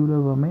woman can do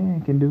whatever a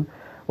man can do.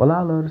 Well,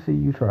 I love to see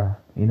you try.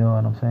 You know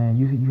what I'm saying?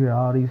 You hear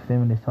all these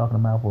feminists talking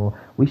about, well,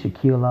 we should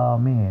kill all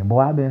men. Boy,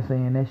 I've been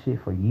saying that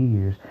shit for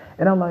years.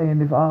 And I'm like,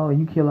 and if all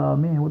you kill all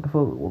men, what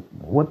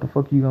the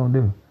fuck you gonna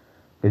do?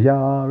 Cause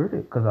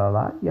a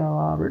lot of y'all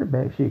already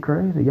back shit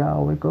crazy.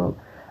 Y'all wake up.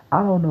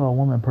 I don't know a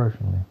woman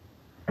personally.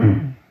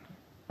 And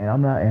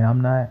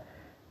I'm not,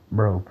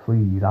 bro,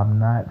 please, I'm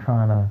not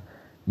trying to,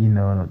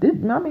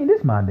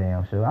 this my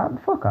damn show.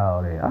 Fuck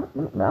all that.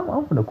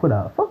 I'm finna quit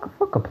out.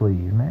 Fuck a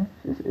please, man.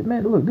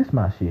 Man, look, this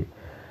my shit.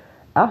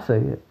 I'll say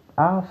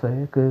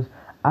it, cause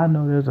I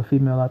know there's a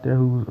female out there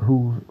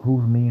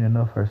who's mean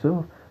enough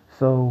herself.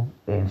 So,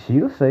 and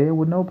she'll say it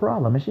with no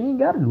problem, and she ain't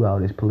got to do all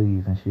this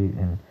please and shit,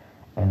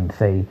 and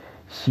say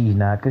she's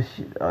not, cause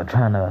she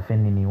trying to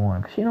offend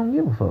anyone, cause she don't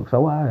give a fuck.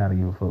 So why I gotta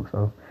give a fuck?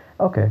 So,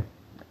 okay,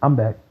 I'm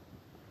back.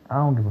 I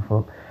don't give a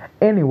fuck.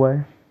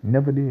 Anyway,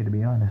 never did, to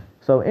be honest.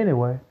 So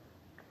anyway,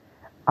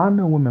 I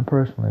know women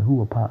personally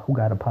who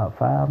gotta pop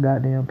 5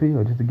 goddamn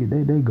pills just to get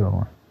their day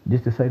going,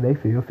 just to say they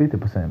feel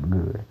 50%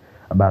 good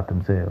about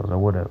themselves or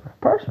whatever.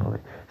 Personally,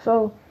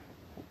 so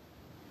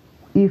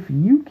if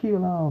you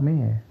kill all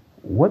men,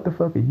 what the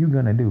fuck are you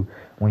gonna do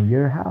when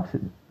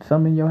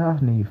something in your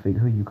house need fixed?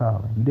 Who you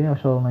calling? You damn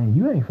sure ain't.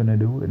 You ain't finna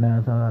do it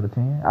 9 times out of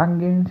 10. I can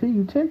guarantee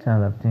you 10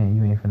 times out of 10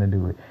 you ain't finna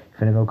do it. You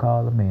finna go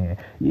call a man.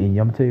 And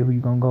I'm gonna tell you who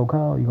you gonna go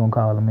call. You gonna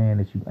call a man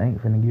that you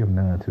ain't finna give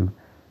none to.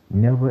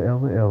 Never,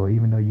 ever, ever.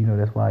 Even though you know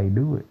that's why you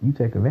do it. You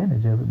take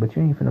advantage of it, but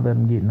you ain't finna let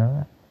him get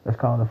none. Let's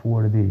call it for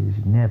what it is.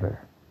 Never.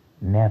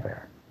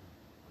 Never.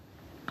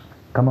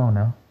 Come on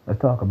now.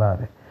 Let's talk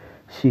about it.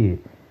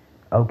 Shit.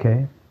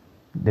 Okay.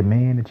 The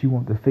man that you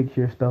want to fix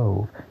your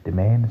stove, the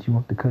man that you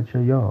want to cut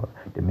your yard,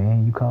 the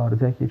man you call to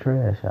take your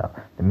trash out,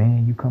 the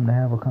man you come to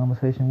have a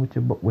conversation with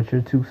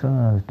your 2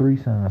 sons, 3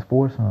 sons,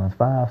 4 sons,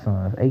 5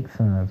 sons, 8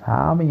 sons.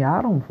 How many?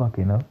 I don't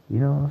fucking know.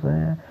 You know what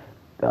I'm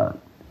saying?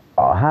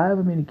 Or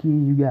however many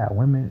kids you got,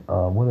 women,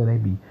 whether they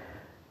be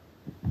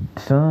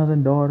sons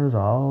and daughters, or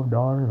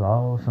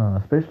all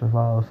sons, especially for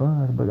all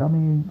sons. But I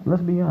mean,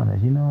 let's be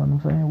honest. You know what I'm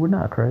saying? We're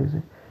not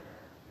crazy.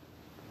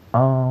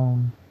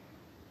 Um.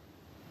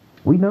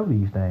 We know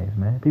these things,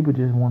 man. People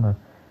just want to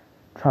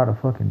try to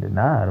fucking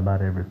deny it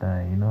about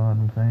everything. You know what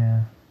I'm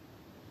saying?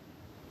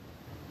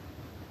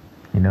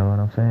 You know what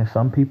I'm saying?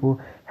 Some people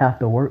have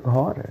to work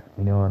harder.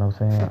 You know what I'm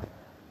saying?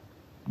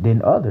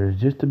 Than others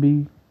just to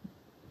be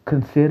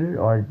considered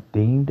or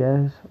deemed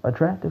as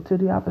attractive to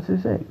the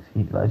opposite sex.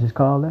 Let's just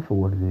call that for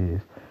what it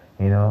is.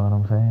 You know what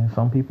I'm saying?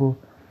 Some people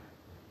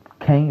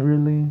can't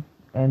really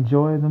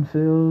enjoy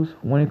themselves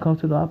when it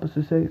comes to the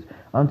opposite sex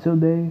until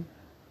they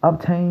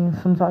obtain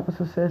some type of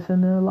success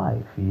in their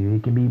life.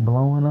 It can be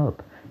blowing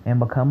up and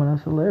becoming a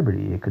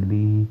celebrity. It could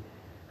be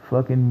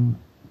fucking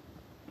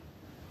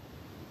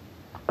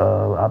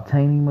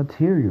obtaining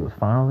materials,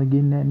 finally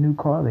getting that new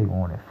car they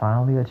wanted,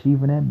 finally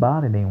achieving that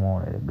body they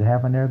wanted,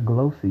 having their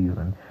glow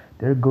season,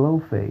 their glow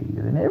phase.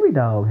 And every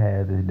dog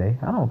has this day.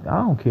 I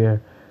don't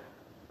care.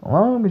 As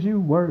long as you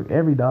work,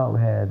 every dog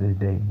has this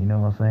day. You know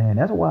what I'm saying?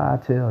 That's why I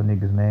tell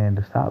niggas, man,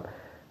 to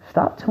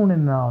stop tuning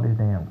in all this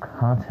damn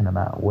content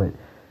about what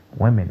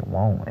women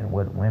want and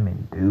what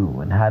women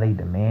do and how they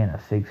demand a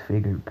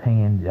 6-figure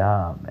paying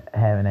job,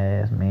 having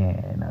an ass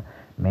man and a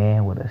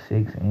man with a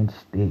 6-inch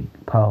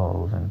stick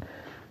pause, and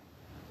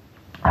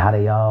how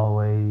they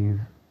always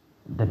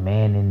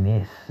demanding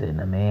this, and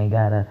the man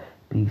gotta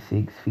be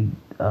 6 feet,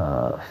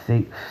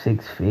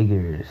 six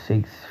figures,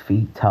 6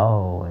 feet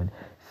tall, and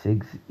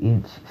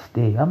 6-inch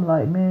stick. I'm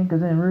like, man,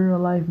 cause in real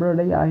life, bro,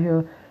 they out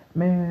here,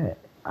 man.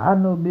 I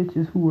know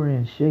bitches who are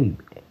in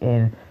shape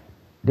and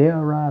they'll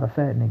ride a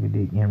fat nigga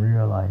dick in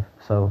real life.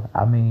 So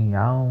I mean,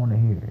 I don't want to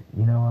hear it.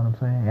 You know what I'm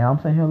saying? And I'm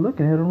sitting here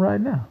looking at them right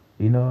now.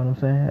 You know what I'm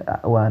saying?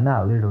 Well,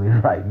 not literally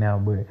right now,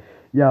 but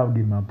y'all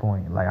get my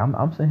point. Like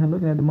I'm sitting here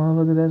looking at the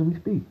motherfuckers as we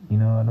speak. You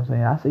know what I'm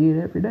saying? I see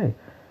it every day.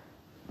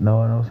 Know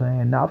what I'm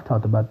saying? Now I've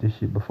talked about this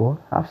shit before.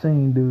 I've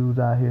seen dudes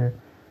out here.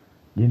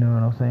 You know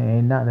what I'm saying?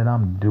 And not that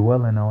I'm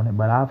dwelling on it,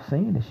 but I've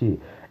seen the shit.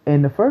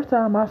 And the first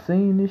time I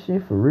seen this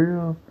shit for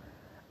real,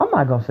 I'm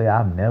not gonna say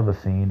I've never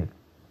seen it,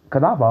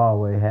 cause I've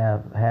always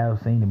have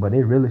seen it, but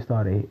it really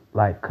started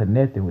like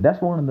connecting with. That's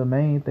one of the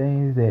main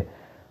things that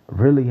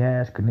really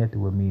has connected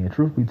with me. And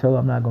truth be told,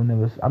 I'm not gonna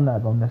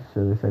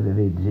necessarily say that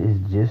it is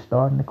just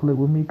starting to click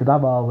with me, cause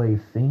I've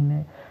always seen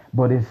it,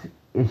 but it's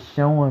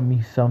showing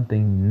me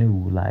something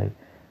new. Like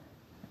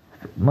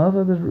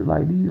motherfuckers,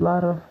 like these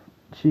lot of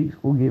chicks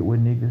will get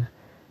with niggas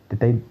that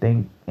they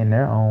think in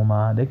their own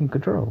mind they can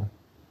control.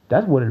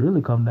 That's what it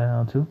really comes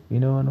down to. You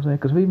know what I'm saying?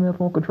 Because females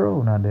want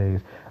control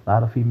nowadays. A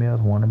lot of females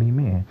want to be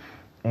men.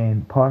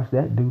 And parts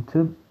that due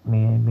to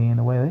men being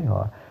the way they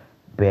are.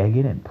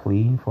 Begging and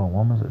pleading for a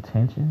woman's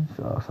attention.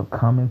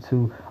 Succumbing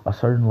to a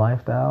certain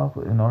lifestyle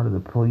in order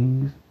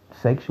to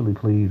sexually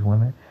please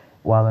women.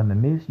 While in the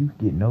midst, you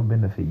get no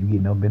benefit. You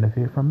get no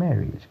benefit from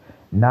marriage.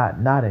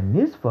 Not in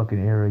this fucking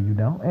era, you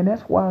don't. And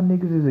that's why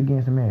niggas is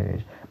against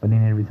marriage. But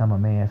then every time a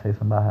man say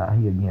something about how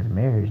he against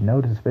marriage,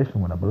 notice, especially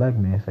when a black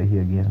man say he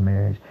against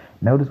marriage,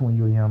 notice when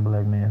you're a young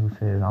black man who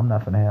says, I'm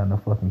not finna have no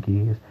fucking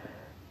kids.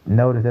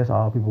 Notice that's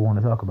all people want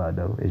to talk about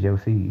though, is your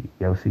seed.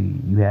 Your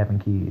seed. You having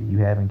kids. You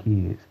having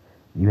kids.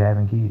 You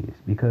having kids.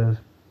 Because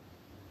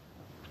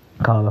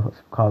call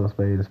a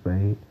spade a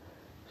spade.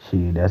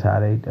 Shit, that's how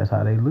they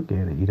look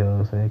at it, you know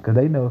what I'm saying? Cause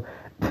they know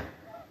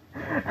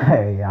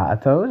hey, I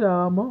told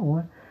y'all I'm on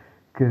one.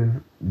 Cause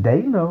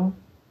they know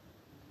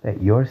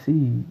that your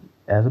seed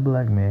as a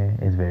black man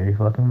is very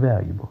fucking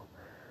valuable.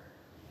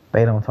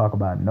 They don't talk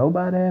about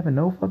nobody having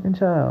no fucking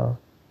child.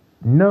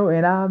 No,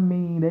 and I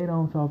mean they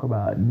don't talk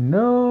about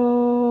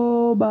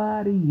nobody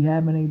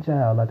having a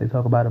child like they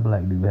talk about a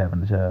black dude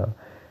having a child.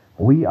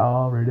 We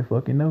already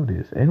fucking know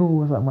this. And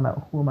who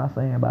am I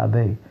saying by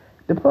they?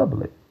 The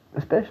public,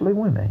 especially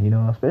women. You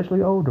know,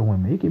 especially older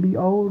women. It could be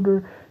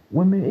older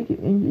women. It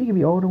could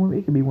be older women.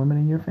 It could be women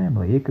in your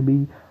family. It could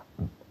be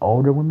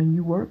older women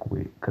you work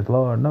with. Cause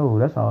Lord knows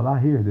that's all I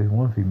hear. This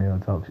one female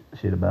talk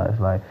shit about. It's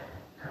like,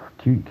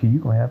 Q, you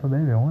gonna have a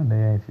baby one day,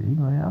 ain't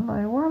you? I'm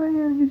like, why the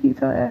hell you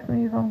keep asking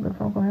me if I'm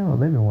gonna have a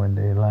baby one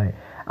day? Like,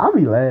 I'll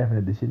be laughing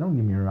at this shit. Don't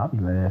get me wrong, I'll be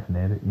laughing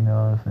at it. You know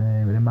what I'm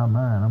saying? But in my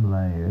mind, I'm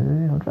like,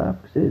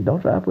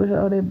 don't try to push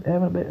all that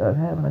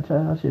having a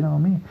child shit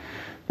on me.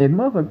 If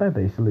motherfuckers think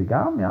they slick,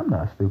 I mean, I'm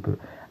not stupid.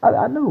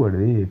 I know what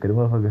it is, cause the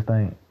motherfuckers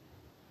think.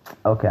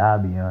 Okay, I'll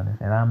be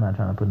honest, and I'm not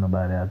trying to put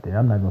nobody out there.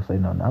 I'm not gonna say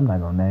nothing. I'm not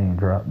gonna name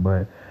drop,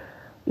 but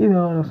you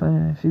know what I'm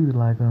saying? She was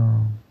like,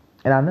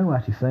 and I know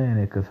why she's saying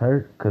it,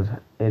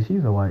 and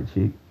she's a white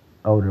chick,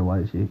 older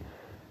white chick.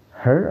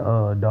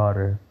 Her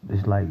daughter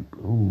is like,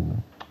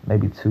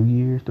 maybe 2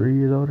 years, 3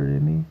 years older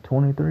than me,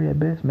 23 at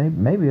best,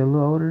 maybe a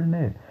little older than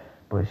that.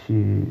 But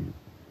and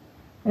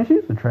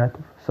she's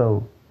attractive.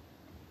 So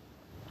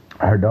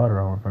her daughter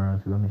I'm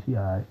referring to, I mean, she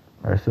alright.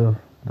 Herself,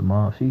 the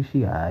mom, she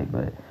alright,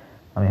 but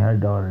I mean, her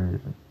daughter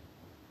is,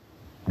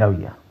 oh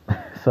yeah.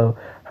 So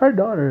her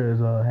daughter has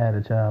had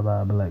a child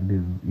by a black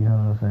dude, you know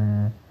what I'm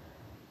saying?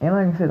 And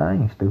like I said, I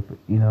ain't stupid,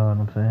 you know what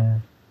I'm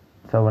saying?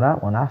 So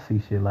when I see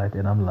shit like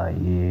that, I'm like,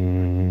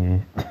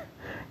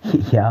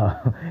 yeah,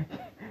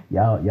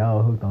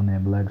 y'all hooked on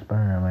that black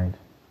sperm, ain't you?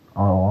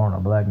 On a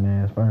black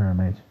man's sperm,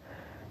 ain't you?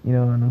 You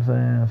know what I'm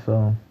saying?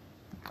 So,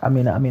 I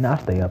mean, I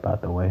stay up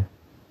out the way.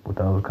 with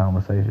those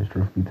conversations,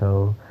 truth be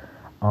told.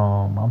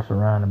 I'm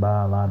surrounded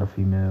by a lot of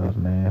females,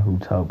 man, who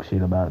talk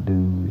shit about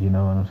dudes, you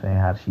know what I'm saying?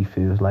 How she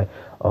feels like,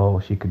 oh,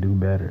 she could do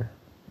better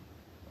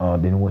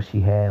than what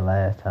she had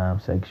last time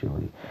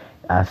sexually.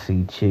 I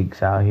see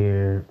chicks out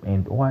here,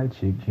 and white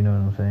chicks, you know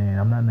what I'm saying?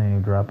 I'm not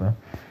name dropping.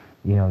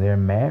 You know, they're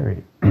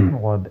married,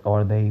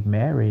 or they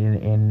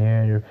married in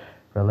their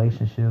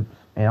relationships.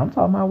 And I'm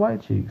talking about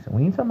white chicks.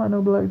 We ain't talking about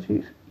no black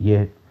chicks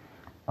yet.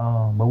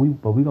 But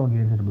we gonna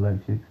get into the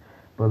black chicks.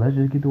 But let's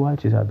just get the white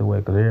chicks out the way,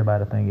 because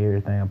everybody think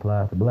everything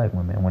applies to black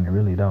women when it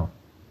really don't.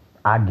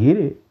 I get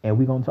it, and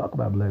we gonna talk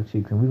about black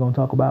chicks, and we gonna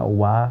talk about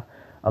why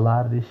a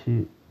lot of this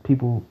shit,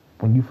 people,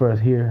 when you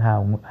first hear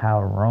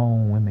how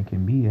wrong women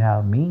can be,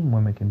 how mean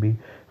women can be,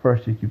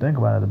 first chick you think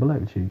about is a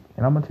black chick,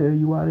 and I'm gonna tell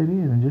you why that is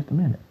in just a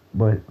minute.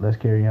 But let's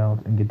carry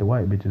on and get the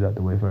white bitches out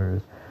the way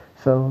first.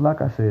 So,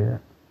 like I said,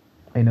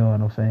 you know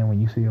what I'm saying?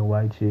 When you see a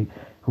white chick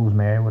who's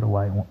married with a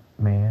white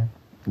man,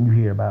 you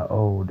hear about,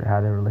 oh, how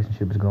their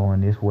relationship is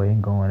going this way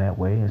and going that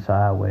way and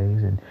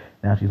sideways, and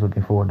now she's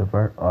looking for a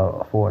divorce,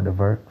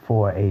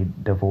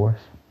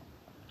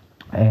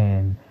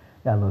 and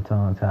got a little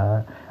tongue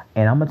tied.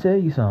 And I'm gonna tell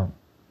you something.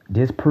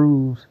 This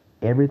proves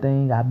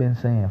everything I've been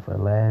saying for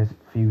the last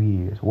few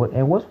years. What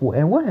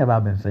have I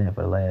been saying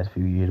for the last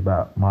few years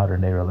about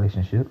modern day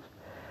relationships?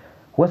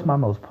 What's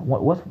one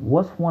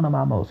of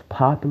my most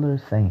popular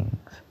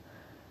sayings?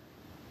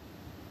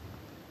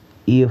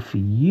 If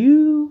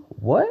you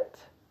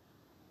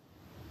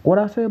what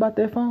I say about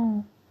that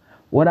phone?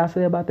 What I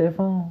say about that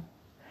phone?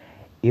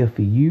 If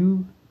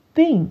you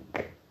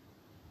think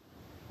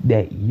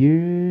that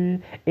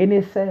and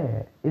it's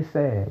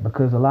sad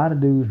because a lot of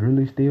dudes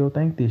really still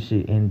think this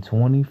shit in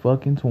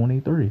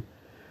 2023.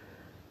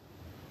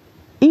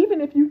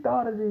 Even if you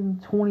thought it in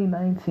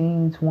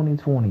 2019,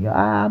 2020,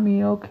 I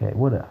mean, okay,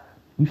 whatever.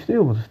 You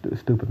still was a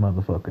stupid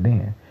motherfucker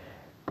then,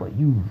 but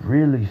you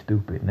really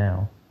stupid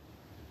now.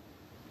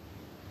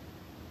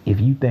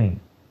 If you think,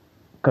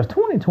 because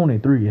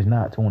 2023 is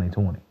not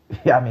 2020.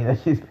 I mean,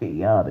 let's just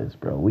be honest,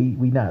 bro. We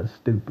not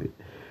stupid.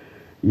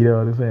 You know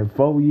what I'm saying?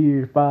 4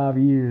 years, 5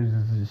 years,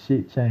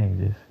 shit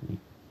changes.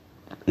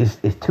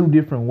 It's two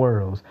different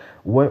worlds.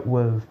 What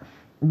was,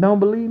 don't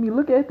believe me?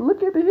 Look at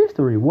the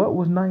history. What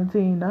was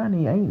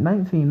 1990 ain't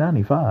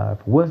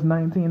 1995. What's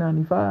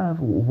 1995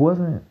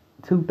 wasn't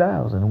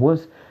 2000.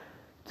 What's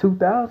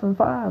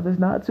 2005 is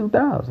not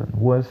 2000.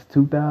 What's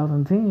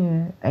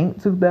 2010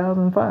 ain't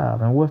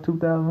 2005. And what's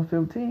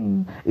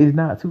 2015 is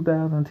not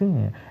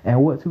 2010.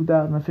 And what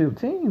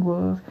 2015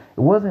 was, it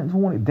wasn't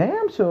 20.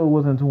 Damn sure it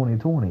wasn't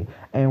 2020.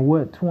 And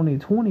what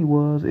 2020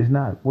 was is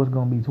not what's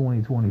going to be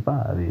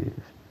 2025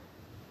 is.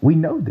 We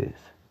know this.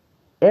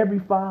 Every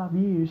 5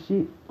 years,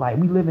 shit, like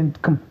we live in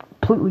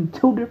completely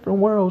two different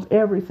worlds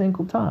every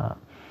single time.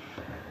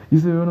 You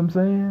see what I'm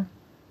saying?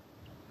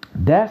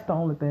 That's the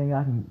only thing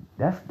I can,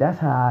 that's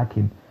how I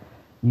can,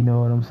 you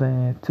know what I'm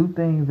saying? Two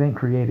things ain't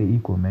created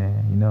equal,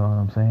 man. You know what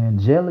I'm saying?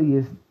 Jelly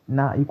is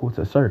not equal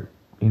to syrup.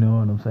 You know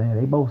what I'm saying?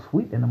 They both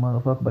sweet in the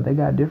motherfucker, but they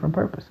got different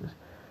purposes.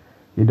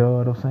 You know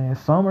what I'm saying?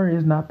 Summer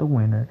is not the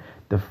winter.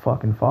 The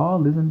fucking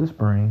fall isn't the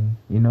spring.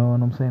 You know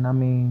what I'm saying? I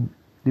mean,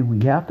 do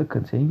we have to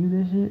continue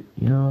this shit?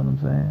 You know what I'm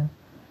saying?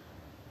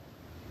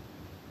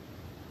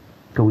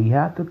 So we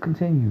have to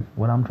continue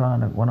what I'm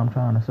trying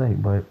to say,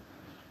 but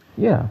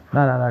yeah,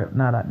 not I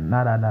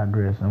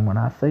digress. And when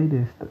I say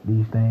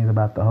these things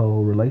about the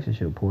whole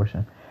relationship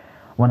portion,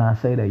 when I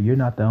say that you're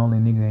not the only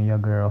nigga in your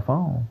girl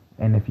phone,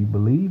 and if you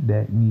believe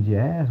that, you need your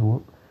ass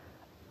whooped.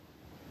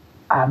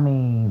 I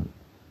mean,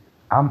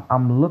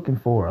 I'm looking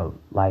for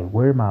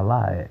where my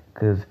lie at,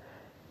 cause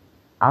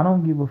I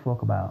don't give a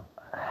fuck about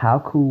how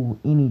cool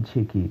any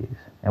chick is,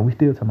 and we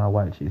still talking about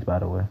white chicks, by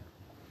the way.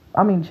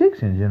 I mean,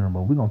 chicks in general,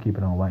 but we gonna keep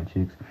it on white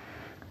chicks.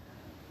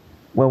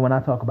 Well, when I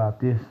talk about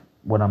this,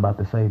 what I'm about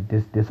to say,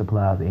 this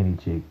applies to any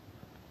chick.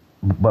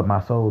 But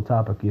my sole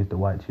topic is the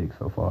white chick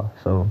so far.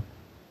 So,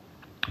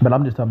 but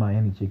I'm just talking about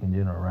any chick in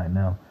general right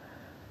now.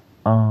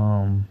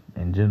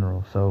 In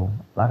general. So,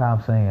 like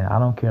I'm saying, I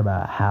don't care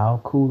about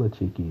how cool a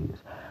chick is.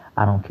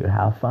 I don't care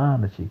how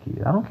fine a chick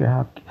is. I don't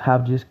care how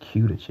just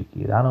cute a chick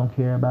is. I don't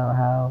care about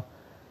how,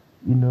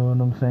 you know what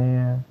I'm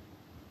saying?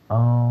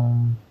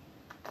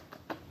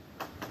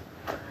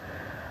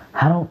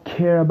 I don't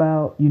care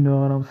about, you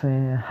know what I'm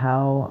saying,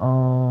 how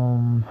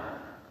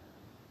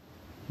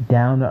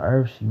down to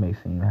earth she may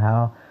seem,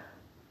 how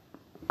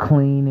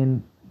clean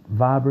and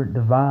vibrant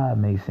the vibe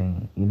may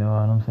seem, you know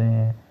what I'm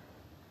saying,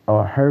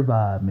 or her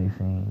vibe may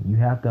seem. You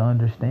have to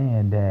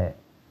understand that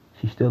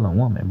she's still a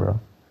woman, bro.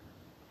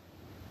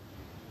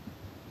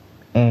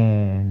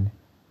 And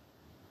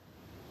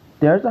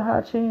there's a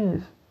high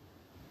chance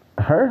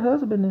her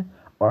husband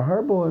or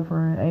her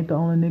boyfriend ain't the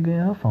only nigga in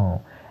her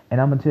phone.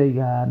 And I'm gonna tell you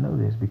how I know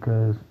this,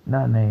 because,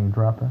 not name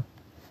dropping,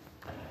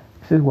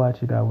 this is why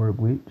chick I work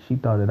with, she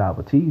thought that I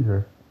would tease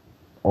her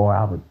or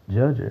I would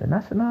judge her. And I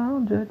said, no, I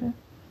don't judge her.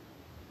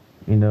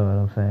 You know what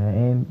I'm saying?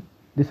 And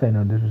this ain't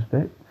no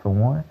disrespect. For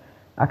one,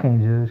 I can't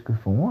judge, because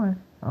for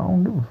one, I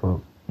don't give a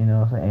fuck. You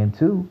know what I'm saying? And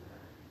two,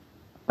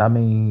 I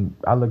mean,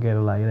 I look at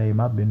it like it ain't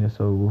my business.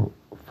 So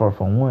for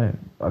one,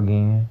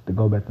 again, to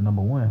go back to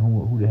number one,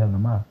 who the hell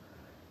am I?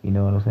 You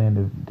know what I'm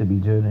saying? To be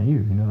judging you.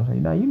 You know what I'm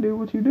saying? Now you do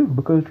what you do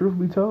because truth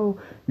be told,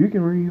 you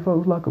can read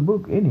folks like a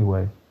book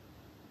anyway.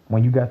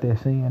 When you got that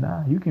seeing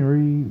eye, you can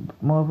read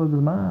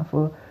motherfuckers' mind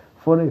for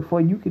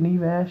you can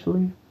even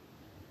actually,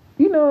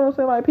 you know what I'm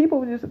saying? Like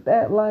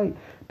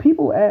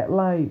people act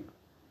like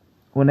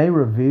when they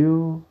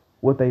reveal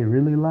what they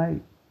really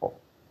like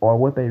or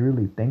what they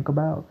really think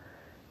about,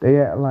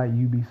 they act like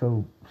you be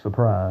so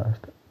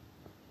surprised.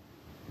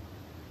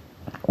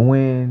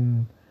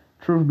 When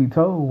truth be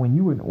told, when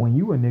you a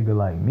nigga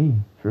like me,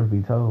 truth be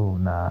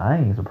told, nah, I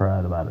ain't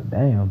surprised about a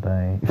damn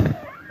thing.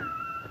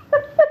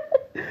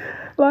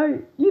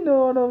 Like, you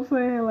know what I'm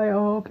saying? Like,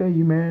 oh, okay,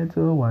 you married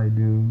to a white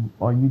dude,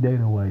 or you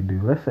date a white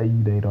dude. Let's say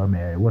you date or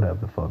married,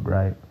 whatever the fuck,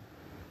 right?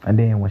 And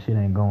then when shit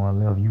ain't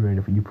going left, you ready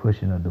for you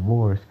pushing a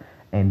divorce,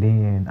 and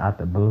then out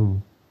the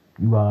blue,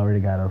 you already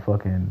got a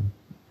fucking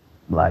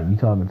like you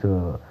talking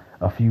to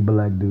a few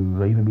black dudes,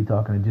 or even be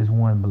talking to just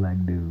one black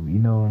dude. You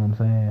know what I'm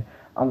saying?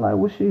 I'm like,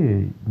 well,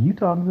 shit, you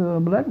talking to a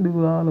black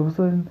dude all of a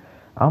sudden?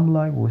 I'm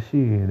like, well,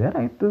 shit,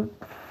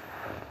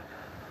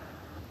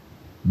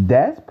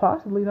 that's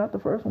possibly not the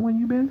first one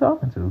you've been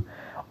talking to.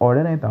 Or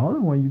that ain't the only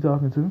one you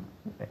talking to.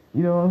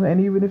 You know what I'm saying?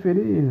 And even if it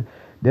is,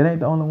 that ain't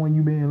the only one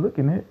you been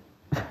looking at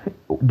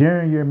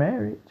during your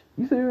marriage.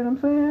 You see what I'm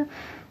saying?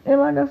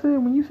 And like I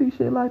said, when you see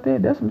shit like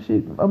that, that's some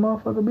shit a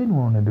motherfucker been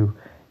wanting to do.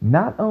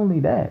 Not only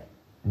that,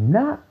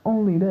 not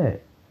only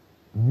that,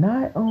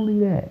 not only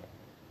that,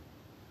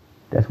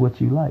 that's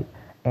what you like.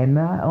 And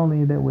not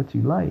only that what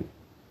you like,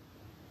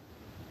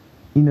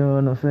 you know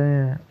what I'm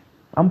saying?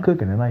 I'm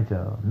cooking tonight,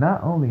 y'all.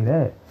 Not only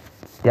that,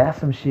 that's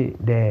some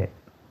shit that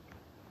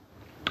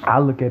I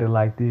look at it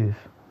like this.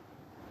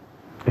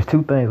 There's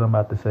two things I'm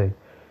about to say.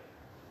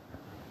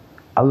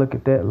 I look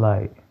at that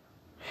like,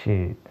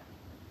 shit,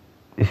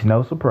 it's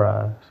no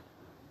surprise.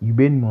 You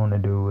been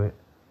wanting to do it.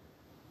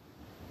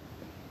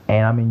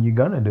 And I mean, you're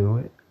gonna do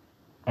it.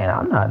 And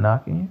I'm not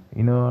knocking you.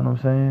 You know what I'm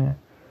saying?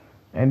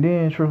 And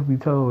then, truth be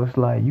told, it's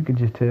like you can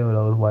just tell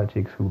those white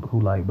chicks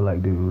who like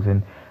black dudes.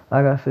 And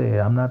like I said,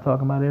 I'm not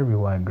talking about every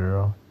white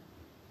girl.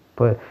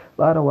 But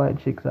a lot of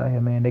white chicks out here,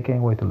 man, they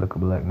can't wait to look a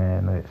black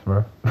man nuts,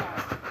 bro.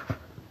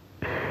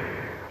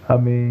 I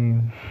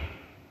mean,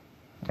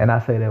 and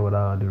I say that with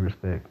all due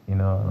respect, you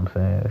know what I'm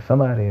saying? If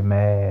somebody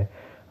mad,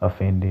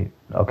 offended,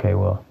 okay,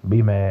 well,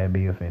 be mad,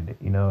 be offended,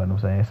 you know what I'm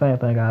saying? Same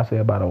thing I say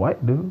about a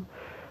white dude.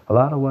 A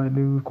lot of white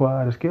dudes,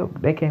 quiet as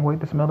kept, they can't wait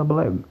to smell a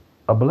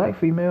black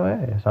female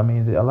ass. I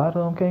mean, a lot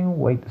of them can't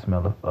wait to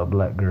smell a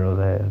black girl's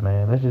ass,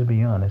 man. Let's just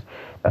be honest.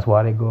 That's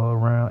why they go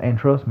around. And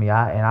trust me,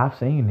 I've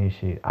seen this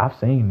shit. I've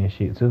seen this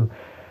shit too.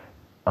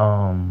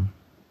 And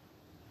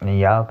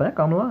y'all think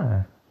I'm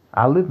lying.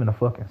 I live in the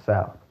fucking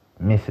South,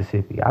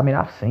 Mississippi. I mean,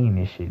 I've seen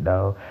this shit,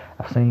 dog.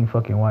 I've seen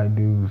fucking white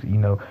dudes, you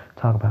know,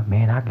 talk about,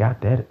 man, I got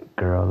that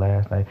girl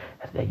last night.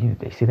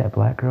 They see that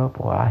black girl?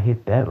 Boy, I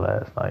hit that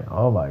last night.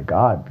 Oh my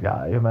God,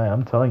 guy, man,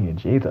 I'm telling you,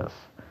 Jesus.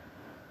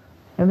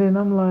 And then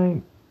I'm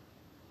like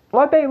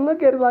they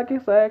look at it like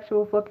it's an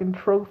actual fucking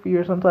trophy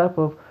or some type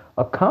of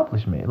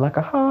accomplishment, like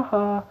a ha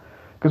ha.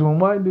 Because when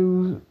white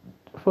dudes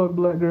fuck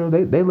black girls,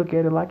 they look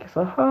at it like it's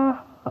a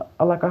ha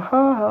ha, like a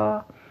ha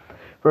ha.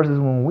 Versus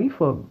when we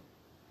fuck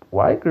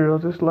white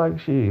girls, it's like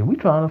shit. We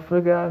trying to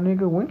figure out,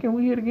 nigga, when can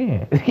we hit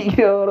again? You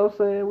know what I'm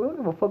saying? We don't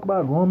give a fuck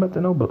about going back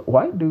to no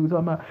white dudes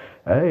talking about,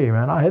 hey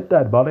man, I hit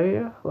that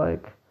buddy.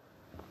 Like,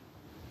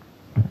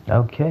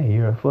 okay,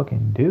 you're a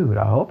fucking dude.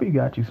 I hope you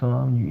got you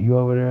some. You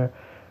over there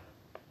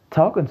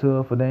talking to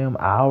her for damn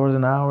hours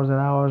and hours and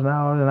hours and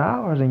hours and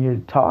hours, and you're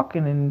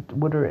talking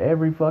with her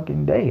every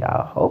fucking day.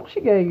 I hope she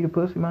gave you the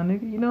pussy, my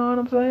nigga. You know what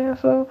I'm saying?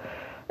 So,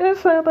 and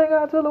it's the same thing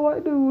I tell a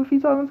white dude if he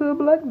talking to a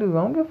black dude.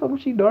 I don't give a fuck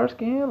if she dark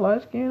skin,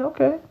 light skin,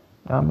 okay.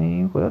 I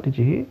mean, well, did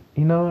you hit?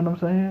 You know what I'm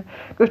saying?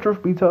 Because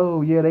truth be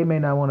told, yeah, they may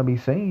not want to be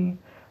seen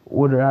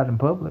with her out in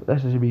public.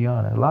 Let's just be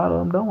honest. A lot of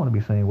them don't want to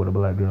be seen with a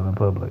black girl in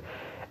public.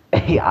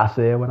 I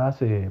said what I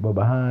said, but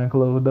behind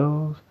closed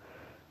doors,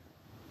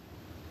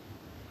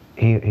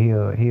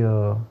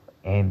 he'll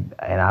and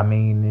I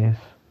mean this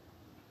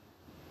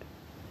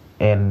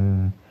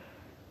and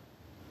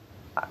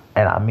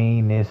I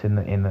mean this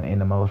in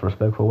the most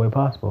respectful way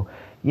possible.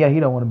 Yeah, he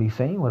don't want to be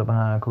seen with her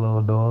behind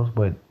closed doors,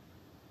 but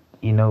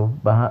you know,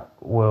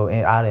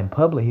 and out in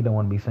public he don't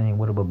want to be seen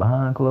with her, but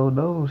behind closed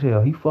doors,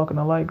 hell, he fucking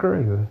her like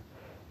crazy.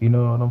 You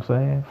know what I'm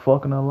saying?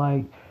 Fucking her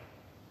like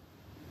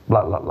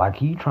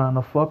he trying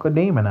to fuck a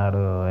demon out of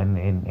her,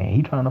 and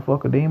he trying to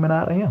fuck a demon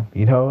out of him.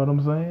 You know what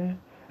I'm saying?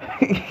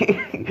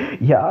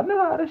 Y'all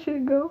know how this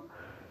shit go.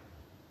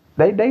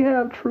 They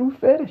have true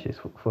fetishes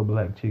for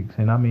black chicks,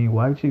 and I mean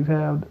white chicks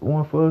have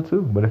one for her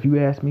too. But if you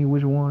ask me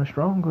which one is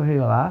stronger,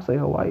 hell, I say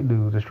a white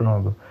dude is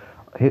stronger.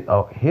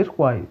 His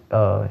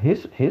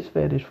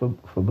fetish for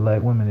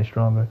black women is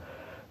stronger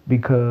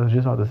because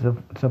just off the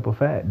simple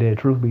fact that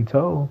truth be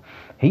told,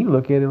 he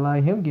look at it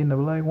like him getting a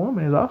black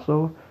woman is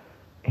also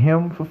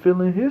him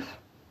fulfilling his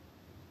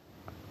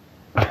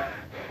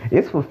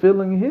it's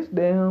fulfilling his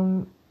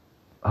damn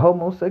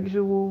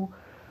homosexual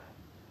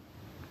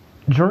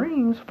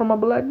dreams from a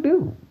black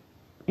dude.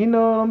 You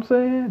know what I'm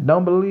saying?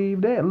 Don't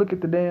believe that. Look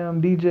at the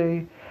damn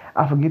DJ.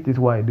 I forget this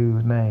white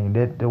dude's name.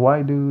 That the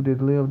white dude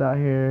that lived out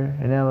here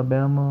in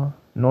Alabama,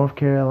 North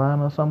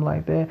Carolina, or something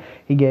like that.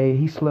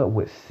 He slept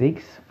with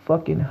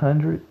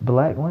 600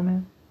 black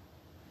women.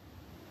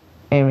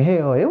 And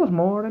hell, it was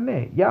more than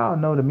that. Y'all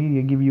know the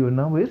media give you a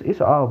number. It's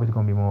always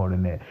gonna be more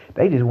than that.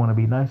 They just want to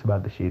be nice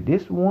about the shit.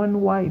 This one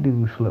white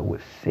dude slept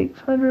with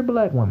 600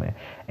 black women,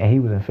 and he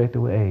was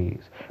infected with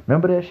AIDS.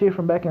 Remember that shit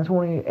from back in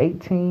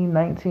 2018,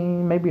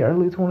 19, maybe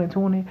early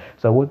 2020?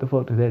 So what the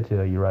fuck does that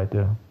tell you right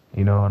there?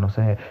 You know what I'm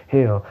saying?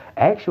 Hell,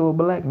 actual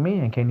black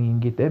men can't even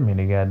get that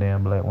many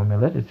goddamn black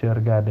women. Let's just tell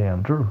the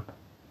goddamn truth.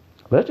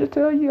 Let's just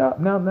tell you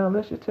now.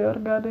 Let's just tell the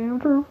goddamn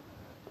truth.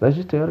 Let's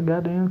just tell the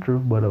goddamn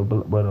truth. But a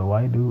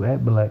white dude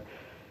act black,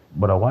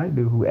 but a white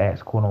dude who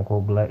acts quote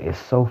unquote black is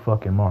so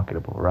fucking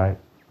marketable, right?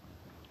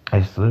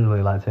 It's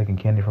literally like taking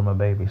candy from a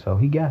baby. So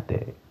he got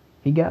that.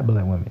 He got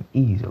black women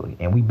easily,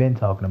 and we've been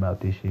talking about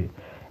this shit.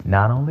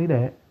 Not only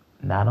that.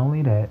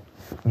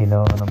 You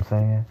know what I'm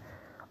saying?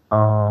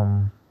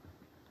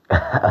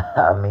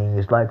 I mean,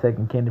 it's like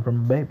taking candy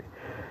from a baby.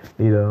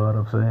 You know what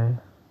I'm saying?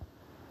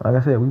 Like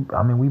I said,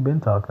 we've been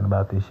talking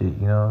about this shit.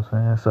 You know what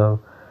I'm saying? So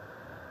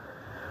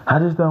I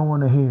just don't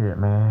want to hear it,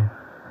 man.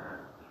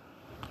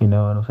 You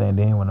know what I'm saying?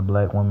 Then when a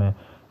black woman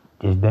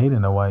is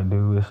dating a white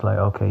dude, it's like,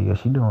 okay, yeah,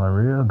 she doing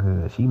real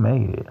good. She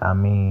made it. I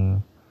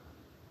mean,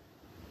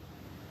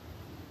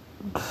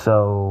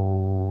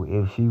 so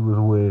if she was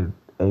with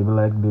a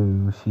black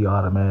dude, she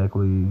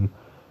automatically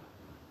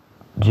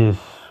just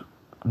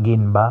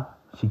getting by.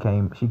 She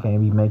can't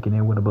be making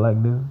it with a black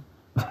dude.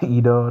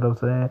 You know what I'm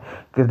saying?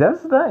 Cause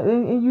that's not,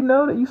 and you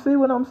know that you see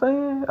what I'm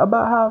saying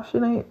about how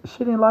shit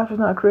in life is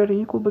not created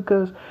equal.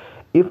 Because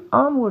if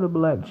I'm with a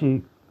black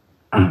chick,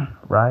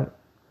 right,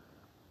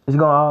 it's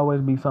gonna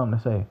always be something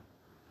to say.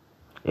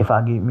 If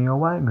I get me a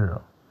white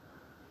girl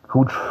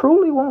who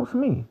truly wants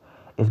me,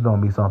 it's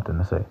gonna be something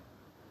to say.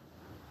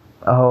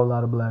 A whole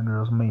lot of black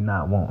girls may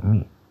not want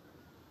me.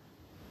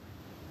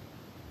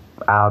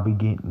 I'll be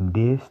getting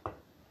dissed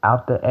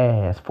out the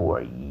ass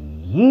for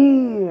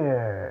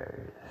years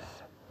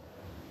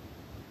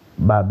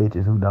by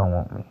bitches who don't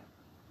want me.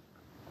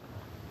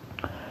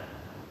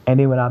 And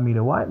then when I meet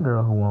a white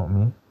girl who want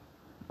me,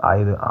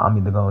 I'm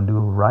either gonna do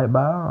right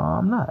by her or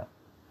I'm not.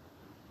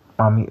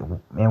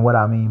 And what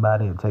I mean by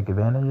that, take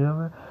advantage of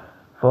her,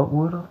 fuck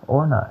with her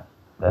or not.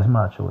 That's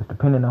my choice,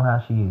 depending on how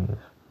she is.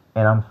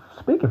 And I'm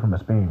speaking from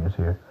experience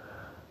here,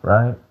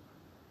 right?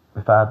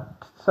 If I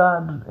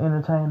decide to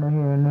entertain her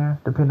here and there,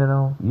 depending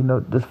on,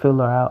 just fill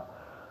her out,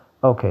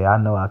 okay, I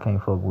know I can't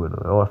fuck with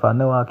her. Or if I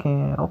know I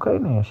can, okay,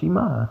 then she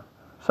mine.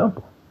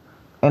 Simple.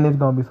 And it's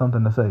going to be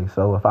something to say.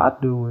 So if I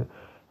do it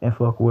and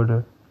fuck with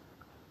her,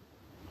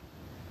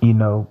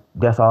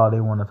 that's all they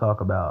want to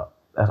talk about.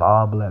 That's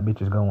all black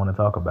bitches going to want to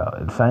talk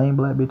about. The same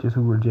black bitches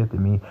who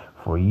rejected me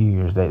for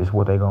years, that is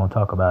what they going to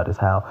talk about, is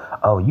how,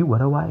 oh, you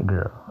with a white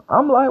girl.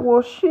 I'm like,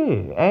 well,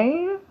 shit,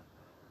 and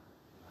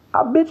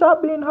I've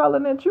been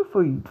hollering at you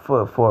for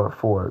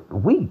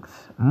weeks,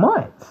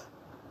 months.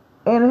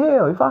 And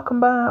hell, if I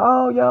combine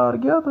all y'all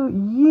together,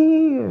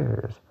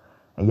 years.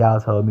 And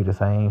y'all told me the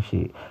same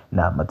shit.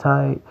 Not my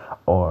type,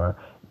 or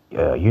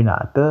you're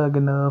not thug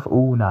enough,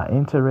 ooh, not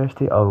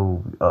interested,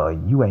 oh,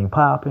 you ain't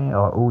popping,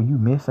 or ooh, you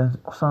missing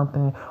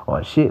something,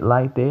 or shit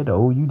like that,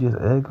 or ooh, you just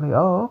ugly.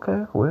 Oh,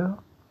 okay, well,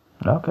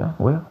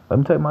 let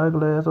me take my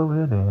ugly ass over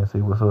here then and see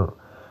what's up.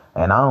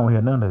 And I don't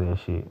hear none of that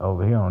shit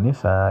over here on this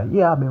side.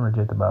 Yeah, I've been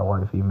rejected by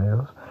white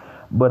females.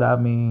 But I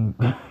mean,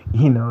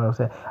 you know what I'm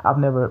saying? I've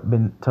never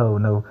been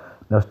told no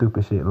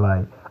stupid shit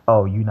like,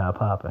 oh, you not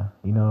popping.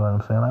 You know what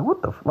I'm saying? Like,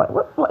 what the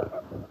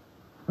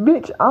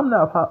bitch, I'm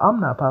not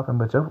popping,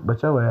 but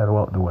your ass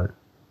walked to work.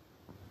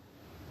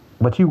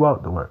 But you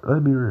walked to work.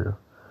 Let's be real.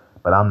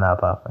 But I'm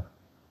not popping.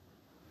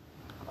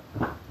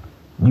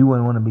 You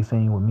wouldn't want to be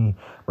seen with me,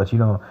 but you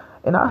don't.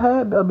 And I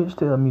had a bitch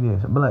tell me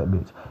this, a black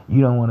bitch. You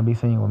don't want to be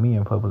seen with me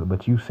in public,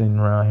 but you sitting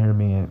around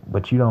here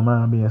but you don't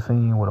mind being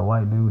seen with a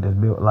white dude that's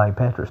built like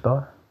Patrick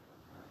Star.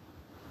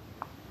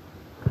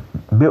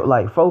 Built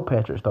like 4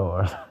 Patrick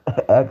Stars,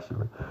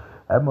 actually.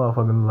 That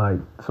motherfucker look like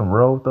some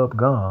rolled up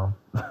gum.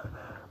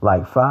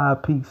 Like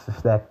 5 pieces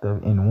stacked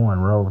up in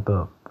one, rolled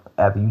up.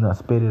 After you done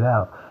spit it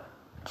out,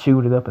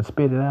 chewed it up and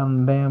spit it out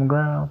on the damn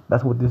ground.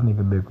 That's what this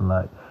nigga look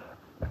like.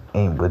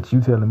 But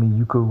you telling me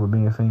you cool with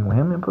being seen with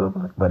him in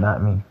public, but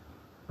not me.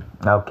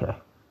 Okay.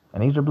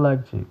 And these are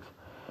black chicks.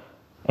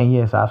 And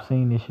yes, I've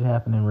seen this shit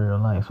happen in real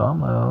life. So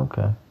I'm like,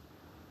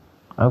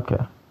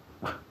 okay.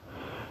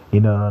 You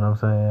know what I'm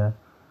saying?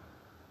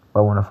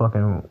 But when a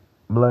fucking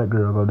black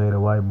girl go date a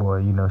white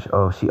boy,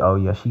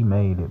 she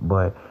made it.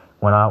 But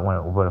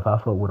but if I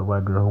fuck with a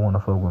white girl who wanna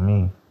fuck with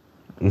me,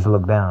 it's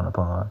looked down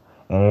upon.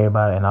 And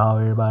everybody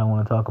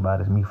wanna talk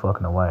about is me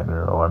fucking a white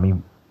girl, or me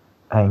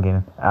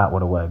hanging out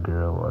with a white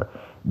girl, or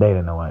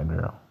dating a white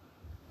girl.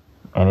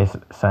 And it's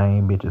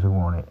same bitches who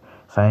want it.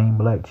 Same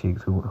black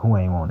chicks who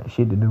ain't want it.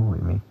 Shit to do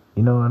with me.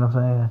 You know what I'm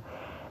saying?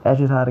 That's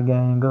just how the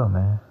game go,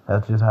 man.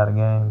 That's just how the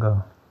game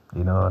go.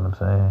 You know what I'm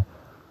saying?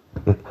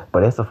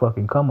 But it's a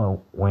fucking come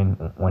up when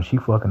she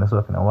fucking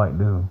a white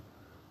dude.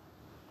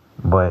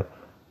 But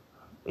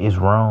it's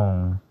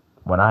wrong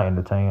when I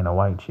entertain a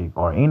white chick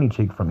or any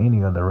chick from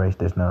any other race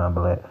that's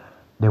non-black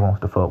that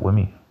wants to fuck with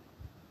me.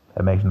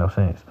 That makes no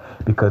sense.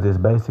 Because it's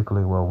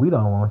basically, well, we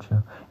don't want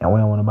you and we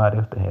don't want nobody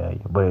else to have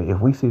you. But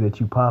if we see that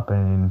you popping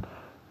and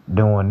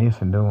doing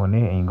this and doing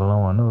that and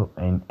glowing up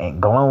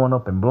and glowing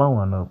up and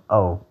blowing up,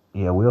 oh,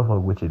 yeah, we'll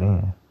fuck with you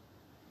then.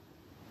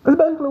 That's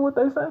basically what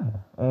they saying.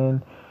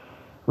 And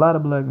a lot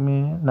of black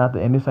men,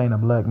 and this ain't a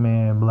black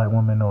man, black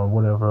woman, or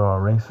whatever,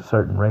 or a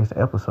certain race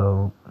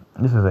episode.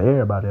 This is an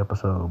everybody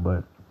episode,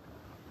 but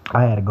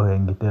I had to go ahead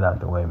and get that out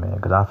the way, man,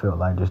 because I felt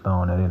like just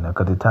throwing that in there,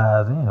 because it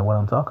ties in to what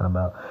I'm talking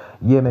about.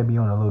 Yeah, maybe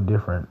on a little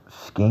different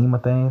scheme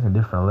of things, a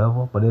different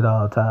level, but it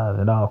all ties,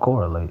 it all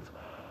correlates.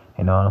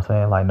 You know what I'm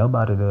saying? Like,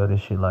 nobody does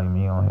this shit like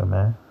me on here,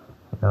 man.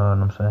 You know what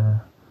I'm saying?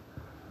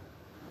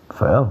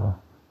 Forever.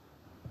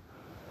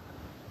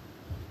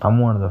 I'm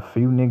one of the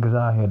few niggas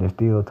out here that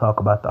still talk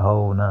about the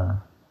whole nine.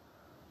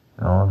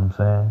 You know what I'm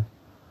saying?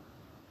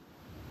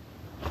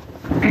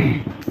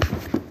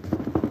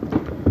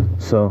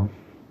 So,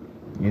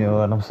 you know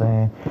what I'm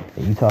saying?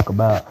 If you talk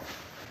about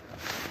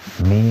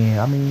men,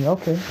 I mean,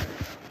 okay.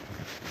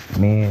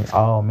 Men,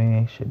 all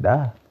men should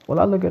die.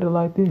 Well, I look at it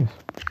like this.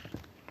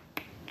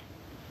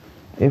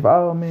 If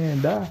all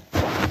men die,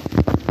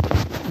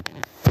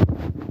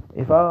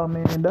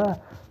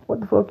 what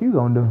the fuck you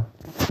gonna do?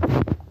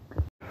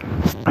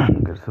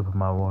 Get a sip of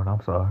my water,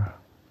 I'm sorry.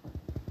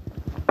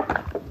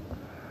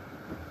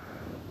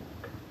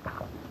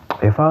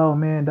 If all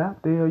men die,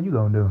 what the hell you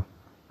gonna do?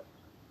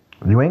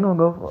 You ain't gonna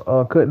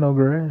go cut no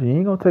grass. You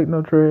ain't gonna take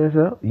no trash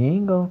out. You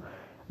ain't gonna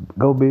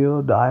go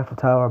build the Eiffel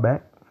Tower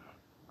back.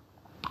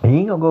 You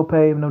ain't gonna go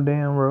pave no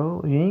damn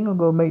road. You ain't gonna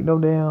go make no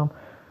damn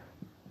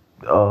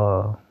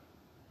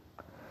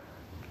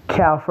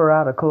cow fur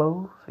out of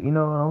clothes. You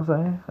know what I'm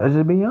saying? Let's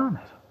just be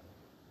honest.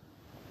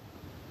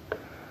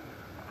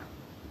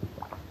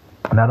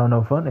 And I don't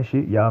know funny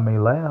shit. Y'all may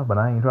laugh, but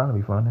I ain't trying to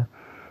be funny.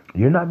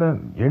 You're not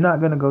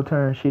gonna go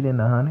turn shit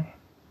into honey.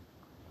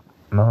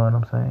 You know what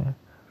I'm saying?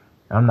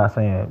 I'm not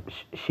saying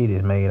shit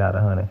is made out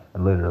of honey.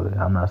 Literally,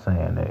 I'm not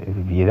saying that.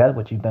 If that's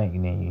what you think,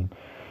 then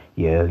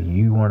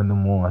you one of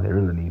them ones that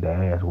really need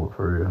that ass whoop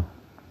for real.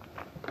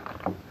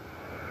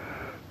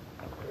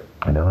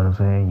 You know what I'm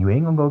saying? You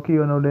ain't gonna go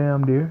kill no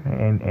damn deer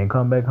and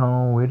come back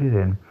home with it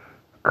and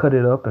cut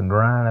it up and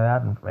grind it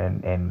out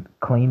and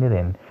clean it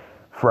and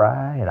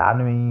fry it. I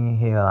mean,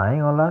 hell, I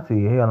ain't gonna lie to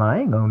you. Hell, I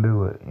ain't gonna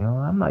do it. You know,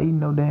 I'm not eating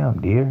no damn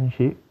deer and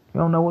shit. You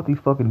don't know what these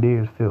fucking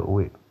deer is filled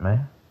with,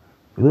 man.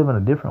 We live in a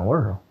different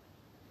world.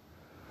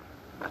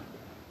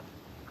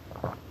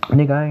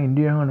 Nigga, I ain't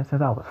deer hunting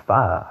since I was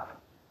 5.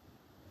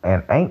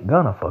 And ain't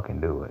gonna fucking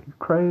do it. You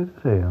crazy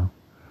as hell.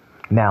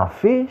 Now,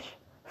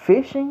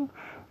 fishing,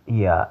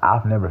 yeah,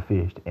 I've never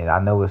fished. And I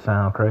know it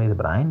sounds crazy,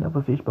 but I ain't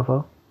never fished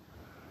before.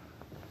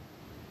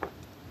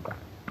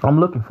 I'm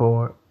looking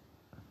forward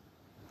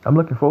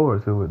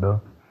to it,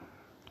 though.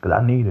 Because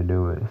I need to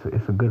do it.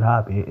 It's a good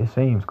hobby. It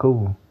seems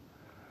cool.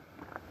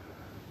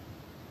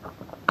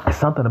 It's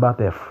something about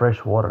that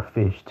freshwater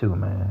fish, too,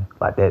 man.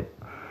 Like that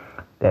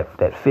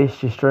fish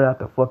just straight out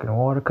the fucking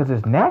water. Because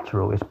it's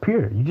natural. It's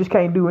pure. You just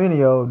can't do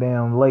any old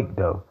damn lake,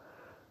 though.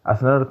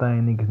 That's another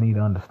thing niggas need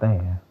to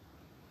understand.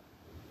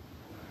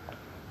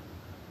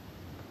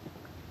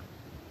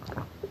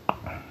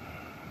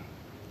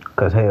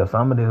 Because, hell,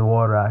 some of this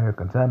water out here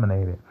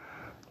contaminated.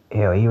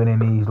 Hell, even in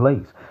these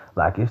lakes.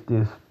 Like, it's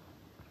this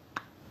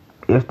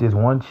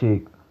one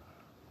chick,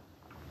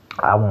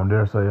 I won't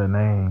dare say her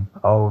name,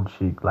 old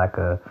chick,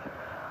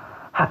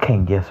 I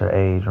can't guess her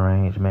age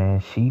range, man.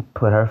 She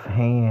put her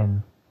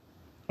hand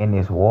in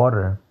this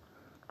water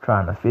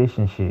trying to fish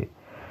and shit.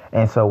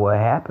 And so what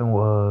happened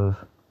was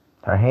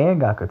her hand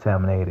got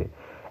contaminated.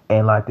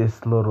 And like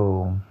this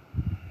little...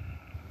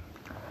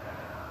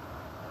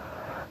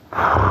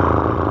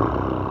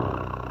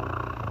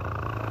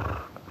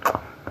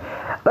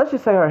 Let's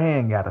just say her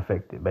hand got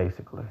affected,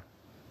 basically.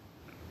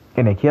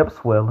 And it kept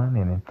swelling,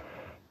 and it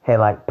had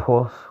like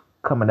pus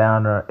coming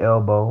down her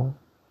elbow.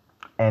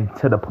 And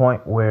to the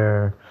point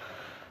where,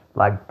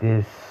 like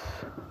this,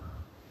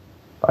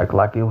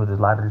 like it was just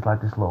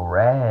like this little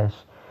rash.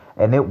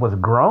 And it was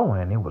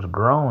growing,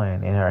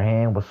 and her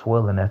hand was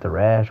swelling as the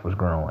rash was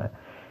growing.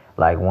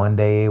 Like one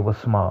day it was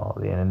small,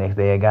 then the next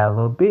day it got a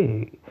little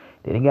big.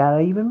 Then it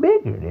got even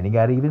bigger,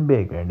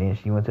 and then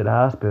she went to the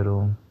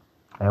hospital.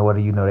 And what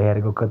do you know? They had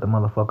to go cut the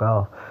motherfucker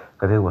off.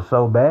 Because it was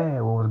so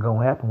bad, what was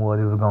going to happen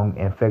was it was going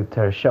to infect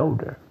her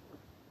shoulder.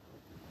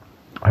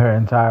 Her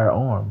entire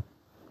arm.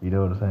 You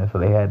know what I'm saying? So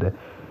they had to...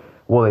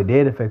 Well, it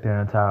did affect her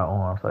entire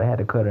arm. So they had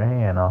to cut her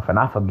hand off. And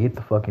I forget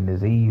the fucking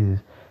disease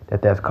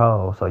that's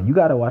called. So you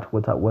got to watch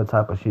what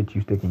type of shit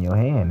you stick in your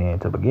hand in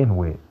to begin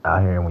with.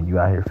 Out here when you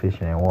out here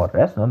fishing in water.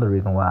 That's another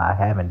reason why I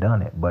haven't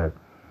done it. But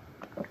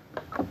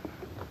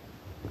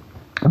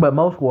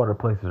most water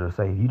places are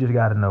safe. You just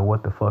got to know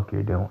what the fuck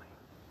you're doing.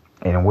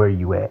 And where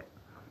you at.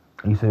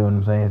 You see what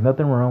I'm saying? There's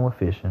nothing wrong with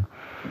fishing.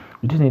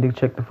 You just need to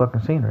check the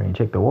fucking scenery and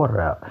check the water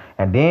out.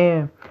 And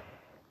then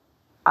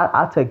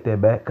I take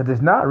that back because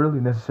it's not really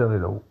necessarily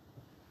the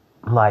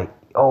like,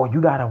 oh,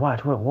 you gotta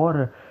watch what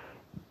water.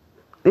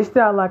 It's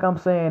not like I'm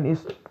saying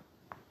it's.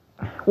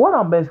 What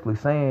I'm basically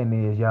saying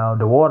is, y'all,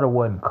 the water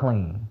wasn't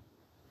clean.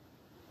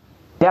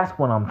 That's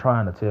what I'm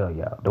trying to tell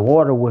y'all. The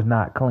water was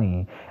not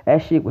clean. That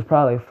shit was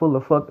probably full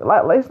of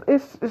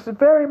it's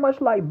very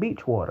much like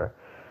beach water.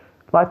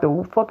 Like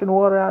the fucking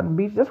water out in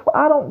beaches. That's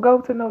why I don't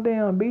go to no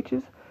damn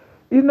beaches.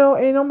 You know,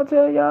 and I'm gonna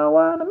tell y'all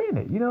why in a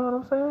minute. You know what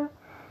I'm saying?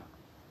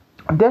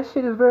 That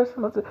shit is very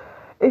similar to.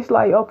 It's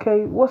like,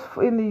 okay, what's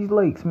in these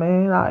lakes,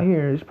 man, out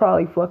here? It's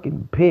probably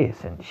fucking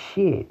piss and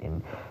shit.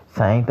 And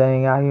same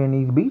thing out here in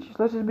these beaches.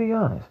 Let's just be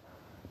honest.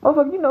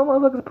 Motherfuckers,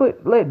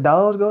 motherfuckers let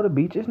dogs go to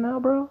beaches now,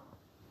 bro.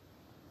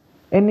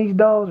 And these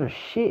dogs are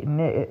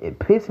shitting,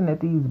 pissing at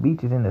these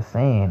beaches in the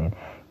sand. And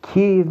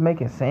kids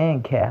making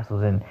sand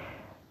castles. And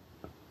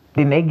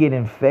then they get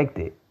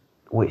infected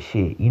with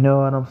shit. You know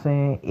what I'm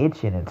saying?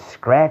 Itching and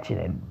scratching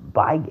and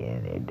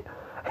biting and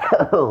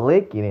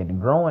licking and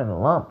growing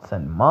lumps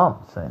and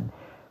mumps and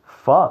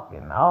fuck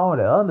and all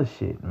the other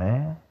shit,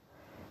 man.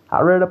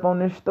 I read up on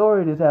this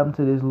story that's happened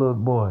to this little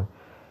boy.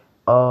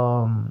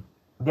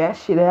 That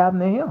shit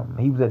happened to him.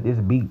 He was at this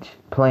beach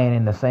playing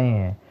in the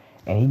sand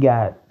and he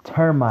got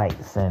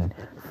termites and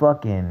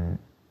fucking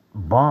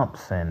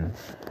bumps and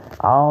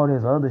all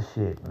this other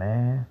shit,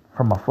 man.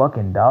 From a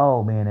fucking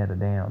dog being at a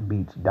damn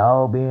beach.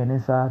 Dog being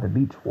inside the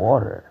beach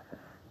water.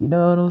 You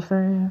know what I'm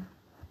saying?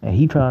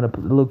 And the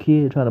little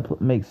kid trying to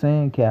make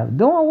sand castles.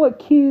 Doing what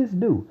kids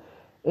do.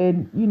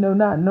 And,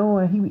 not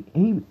knowing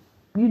he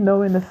in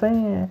the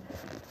sand.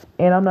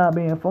 And I'm not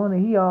being funny.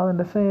 He all in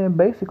the sand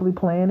basically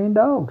playing in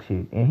dog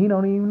shit. And he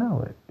don't even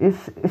know it.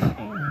 It's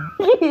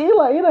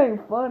like, it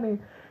ain't funny.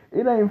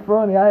 It ain't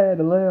funny. I had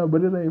to laugh,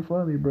 but it ain't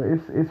funny, bro.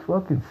 It's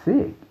fucking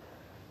sick.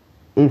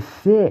 It's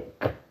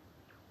sick.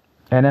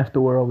 And that's the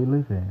world we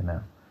live in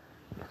now.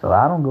 So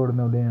I don't go to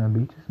no damn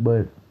beaches,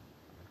 but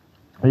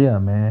yeah,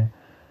 man.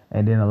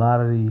 And then a lot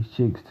of these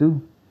chicks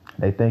too,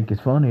 they think it's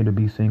funny to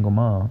be single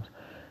moms.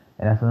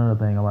 And that's another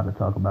thing I'm about to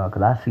talk about,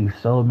 because I see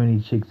so many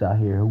chicks out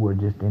here who are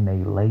just in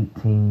their late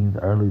teens,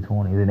 early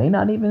 20s, and they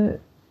not even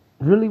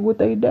really with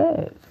their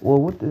dads or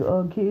with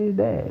the kids'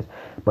 dads.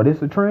 But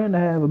it's a trend to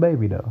have a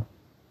baby though,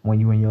 when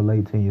you in your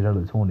late teens,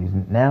 early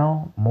 20s.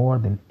 Now more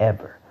than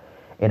ever.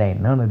 It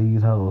ain't none of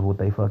these hoes with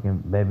they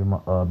fucking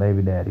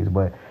baby daddies.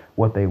 But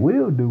what they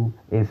will do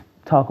is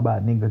talk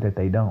about niggas that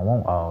they don't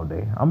want all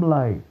day. I'm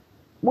like,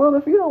 well,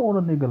 if you don't want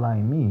a nigga like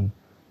me,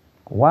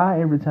 why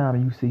every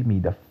time you see me,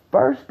 the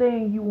first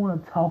thing you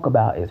want to talk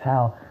about is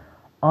how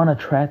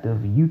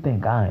unattractive you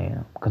think I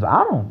am? Because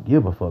I don't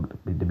give a fuck,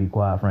 to be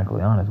quite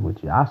frankly honest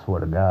with you. I swear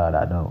to God,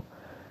 I don't.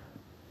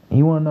 And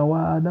you want to know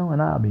why I don't?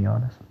 And I'll be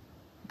honest.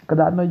 Because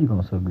I know you're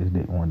going to suck this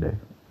dick one day.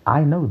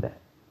 I know that.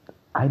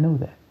 I know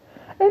that.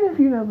 And if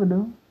you never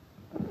do,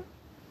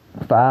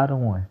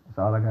 5-1. That's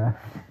all I got.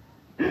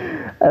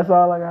 That's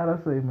all I gotta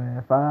say,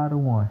 man.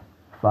 5-1.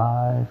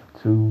 5,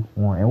 2,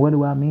 1. And what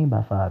do I mean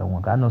by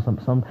 5-1? I know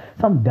some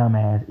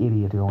dumbass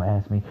idiot gonna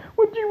ask me,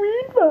 what you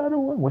mean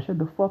 5-1? Well, shut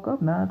the fuck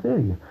up now, I tell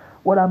you.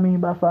 What I mean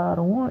by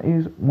 5-1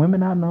 is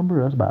women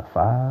outnumber us by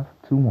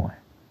 5-1.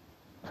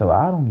 So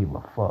I don't give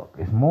a fuck.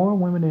 It's more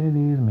women than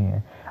it is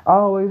men.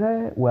 Always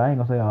had. Well, I ain't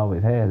gonna say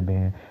always has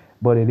been,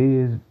 but it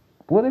is.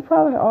 Well, it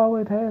probably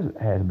always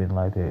has been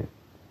like that.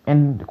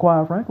 And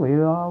quite frankly,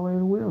 it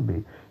always will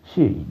be.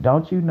 Shit,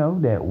 don't you know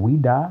that we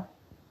die?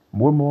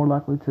 We're more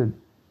likely to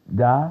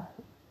die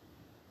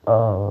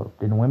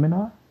than women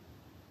are?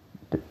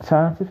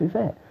 Scientific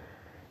fact.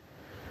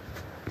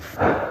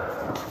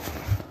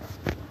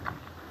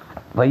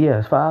 But yeah,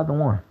 it's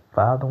 5-1.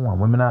 5-1.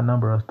 Women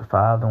outnumber us to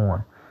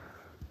 5-1.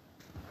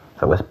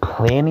 So it's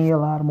a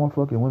lot more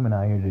fucking women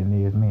out here than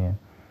there is men.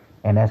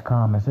 And that's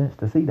common sense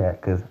to see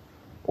that, because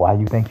why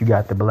you think you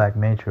got the black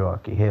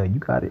matriarchy? Hell, you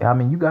got it. I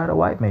mean, you got a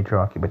white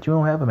matriarchy, but you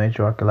don't have a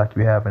matriarchy like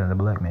you have in the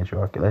black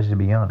matriarchy. Let's just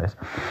be honest.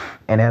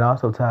 And that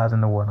also ties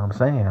into what I'm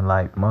saying.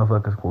 Like,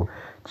 motherfuckers will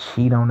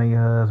cheat on their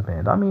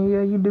husbands. I mean,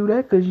 yeah, you do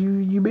that because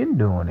you been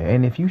doing it.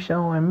 And if you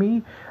showing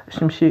me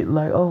some shit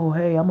like, oh,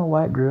 hey, I'm a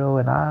white girl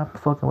and I'm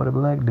fucking with a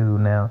black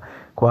dude now,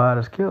 quiet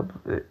as kept.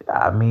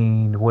 I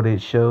mean, what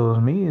it shows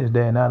me is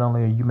that not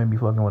only are you maybe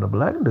fucking with a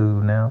black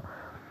dude now,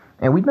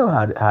 and we know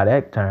how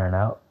that turned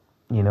out.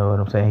 You know what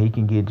I'm saying? He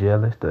can get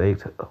jealous. The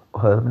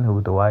ex-husband, who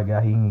was the white guy,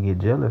 he can get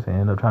jealous and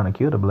end up trying to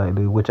kill the black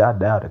dude, which I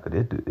doubt it,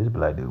 because this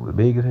black dude was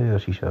big as hell,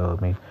 she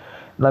showed me.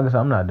 Like I said,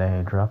 I'm not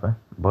name dropping,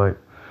 but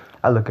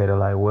I look at it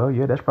like, well,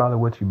 yeah, that's probably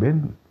what you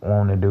been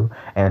wanting to do.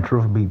 And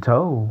truth be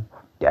told,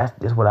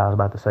 that's what I was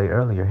about to say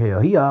earlier.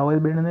 Hell, he always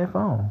been in that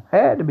phone.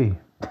 Had to be.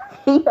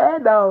 He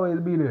had to always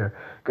be there.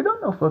 Because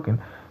don't no fucking...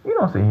 You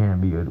don't sit here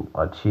and be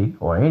a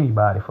chick, or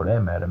anybody for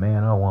that matter,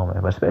 man or woman,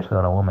 but especially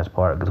on a woman's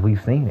part, because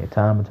we've seen it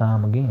time and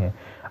time again.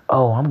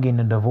 Oh, I'm getting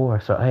a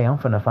divorce, so hey, I'm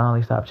finna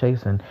finally stop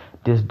chasing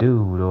this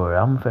dude, or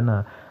I'm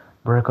finna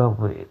break up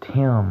with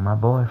him, my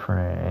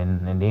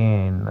boyfriend, and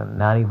then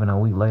not even a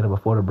week later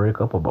before the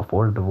breakup or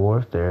before the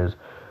divorce,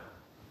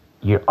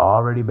 you're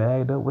already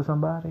bagged up with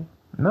somebody?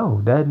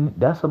 No,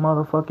 that's a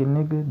motherfucking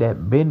nigga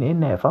that been in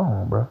that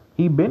phone, bro.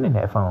 He been in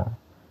that phone.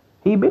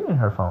 He been in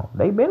her phone.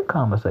 They been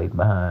conversating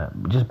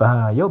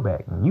behind your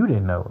back, and you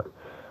didn't know it.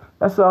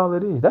 That's all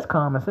it is. That's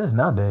common sense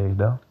nowadays,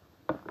 though.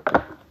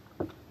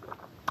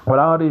 With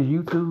all this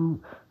YouTube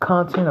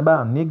content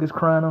about niggas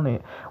crying on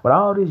it, with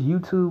all this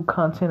YouTube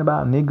content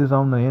about niggas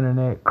on the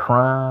internet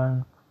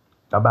crying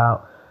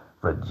about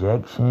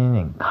rejection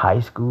and high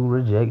school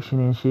rejection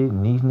and shit,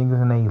 and these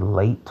niggas in their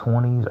late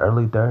 20s,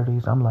 early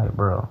 30s, I'm like,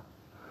 bro,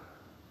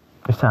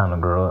 it's time to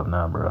grow up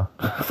now, bro.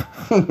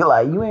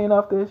 Like, you ain't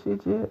off that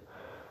shit yet.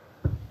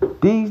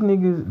 These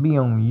niggas be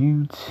on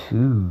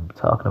YouTube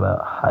talking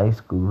about high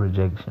school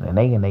rejection, and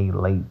they in their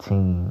late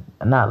teens,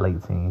 not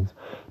late teens.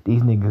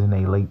 These niggas in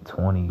their late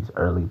 20s,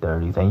 early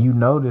 30s, and you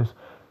notice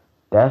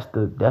that's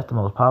the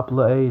most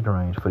popular age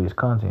range for this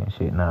content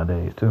shit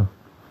nowadays too.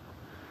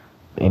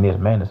 In this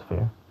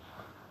manosphere,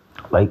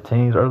 late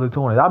teens, early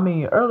 20s. I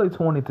mean, early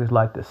 20s is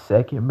like the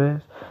second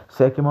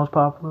most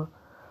popular.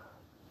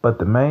 But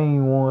the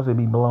main ones that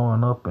be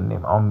blowing up and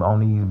on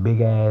these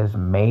big ass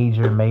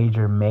major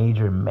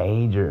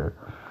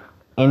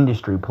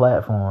industry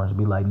platforms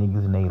be like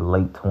niggas in their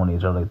late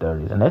 20s, early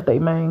 30s. And that's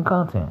their main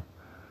content.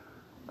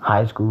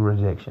 High school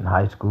rejection,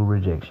 high school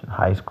rejection,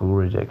 high school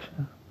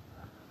rejection.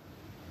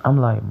 I'm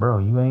like, bro,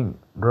 you ain't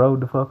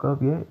growed the fuck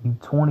up yet? You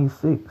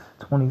 26,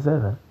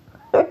 27.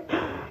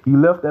 You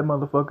left that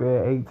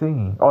motherfucker at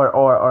 18.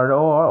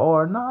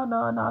 Or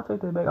no, I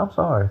take that back. I'm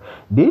sorry.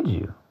 Did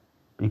you?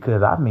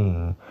 Because, I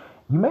mean,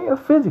 you may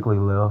have physically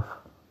left,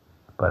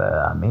 but,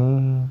 I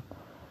mean,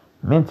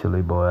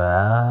 mentally, boy,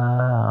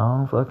 I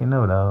don't fucking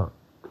know, dog.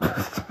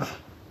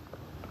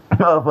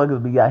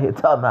 Motherfuckers be out here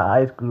talking about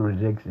high school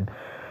rejection,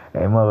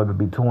 and motherfuckers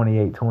be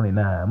 28,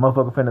 29.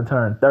 Motherfucker finna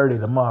turn 30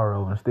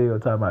 tomorrow and still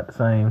talking about the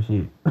same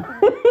shit.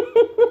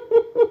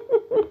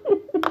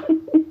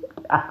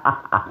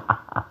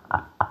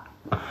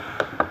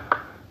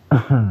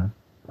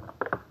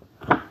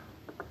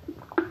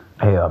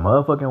 Hell,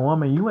 motherfucking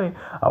woman, you ain't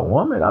a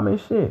woman. I mean,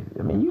 shit.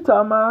 I mean, you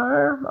talking about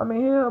her. I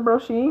mean, hell, bro,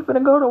 she ain't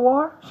finna go to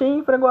war. She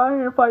ain't finna go out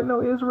here and fight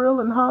no Israel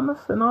and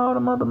Hamas and all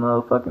them other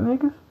motherfucking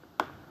niggas.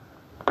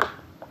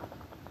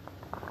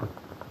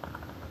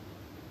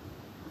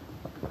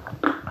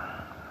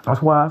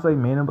 That's why I say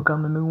men have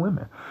become the new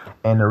women.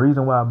 And the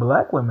reason why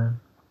black women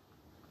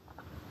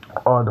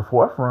are the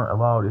forefront of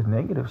all this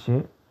negative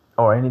shit,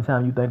 or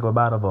anytime you think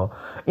about a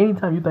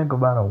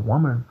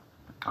woman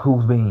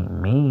who's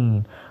being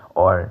mean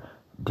or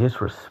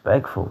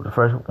disrespectful, the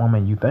first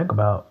woman you think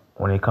about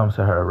when it comes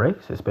to her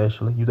race,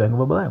 especially, you think of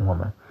a black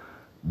woman.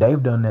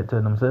 They've done that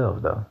to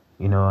themselves, though.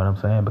 You know what I'm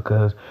saying?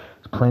 Because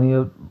there's plenty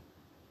of,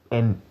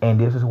 and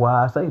this is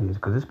why I say this,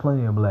 because there's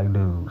plenty of black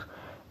dudes.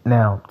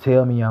 Now,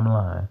 tell me I'm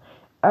lying.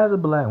 As a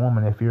black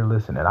woman, if you're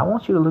listening, I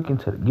want you to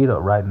get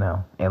up right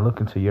now and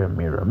look into your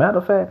mirror. Matter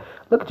of fact,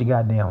 look at your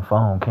goddamn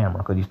phone camera,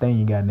 because you stay in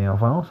your goddamn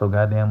phone so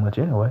goddamn much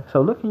anyway.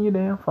 So look in your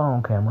damn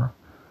phone camera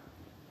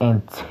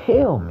and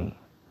tell me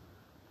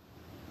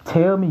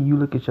you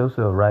look at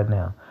yourself right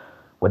now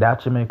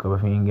without your makeup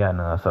if you ain't got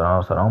none.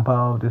 So don't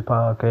pause this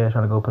podcast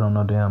trying to go put on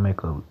no damn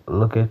makeup.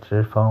 Look at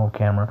your phone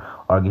camera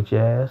or get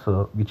your ass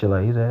up, get your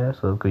lazy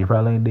ass up, because you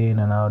probably ain't doing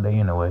nothing all day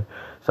anyway.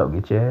 So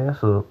get your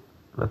ass up,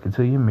 look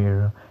into your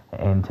mirror,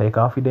 and take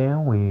off your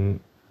damn wig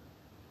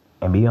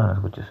and be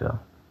honest with yourself.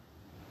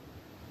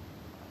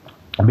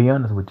 Be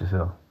honest with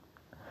yourself.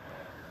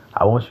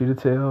 I want you to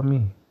tell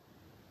me,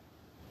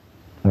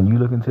 when you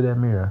look into that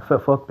mirror,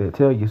 fuck that,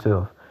 tell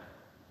yourself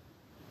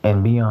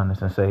and be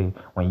honest and say,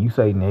 when you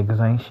say niggas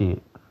ain't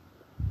shit,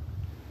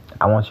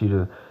 I want you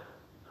to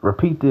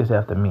repeat this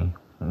after me.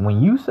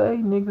 When you say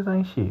niggas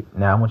ain't shit,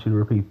 now I want you to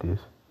repeat this.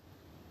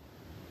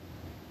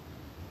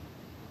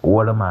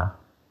 What am I?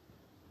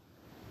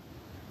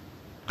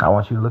 I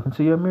want you to look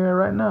into your mirror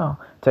right now.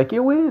 Take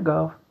your wig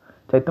off.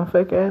 Take them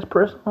fake ass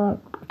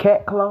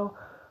cat claw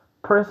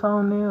press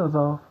on nails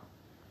off.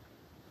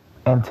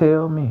 And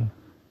tell me,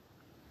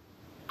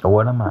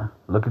 what am I?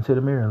 Look into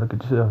the mirror and look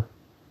at yourself.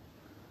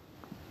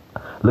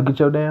 Look at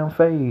your damn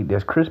fade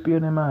that's crispier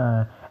than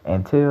mine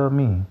and tell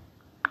me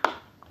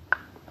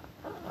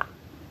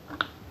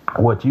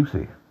what you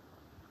see.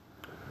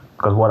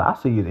 Because what I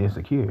see is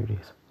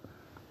insecurities.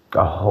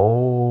 A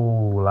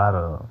whole lot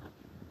of.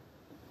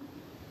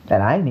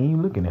 And I ain't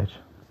even looking at you.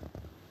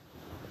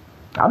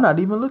 I'm not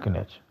even looking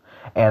at you.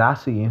 And I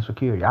see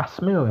insecurity. I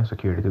smell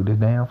insecurity through this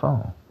damn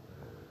phone.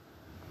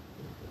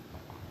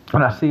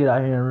 And I see it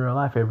out here in real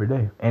life every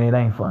day. And it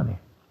ain't funny.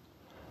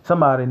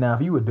 Somebody, now,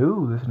 if you a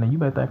dude listening, you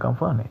may think I'm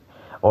funny.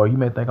 Or you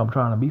may think I'm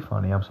trying to be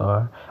funny. I'm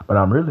sorry. But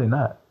I'm really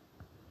not.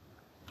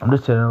 I'm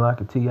just telling you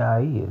like a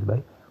T.I. is,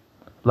 baby.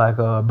 Like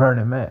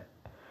Bernie Mac.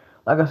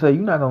 Like I said,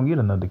 you're not going to get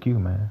another Q,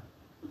 man.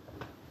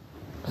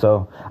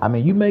 So, I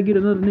mean, you may get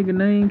another nigga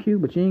named Q,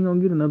 but you ain't going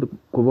to get another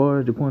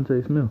Quavaris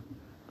Jaquante Smith.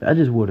 That's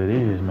just what it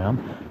is, man.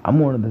 I'm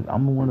one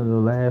of the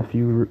last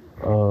few,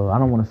 I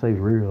don't want to say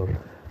real,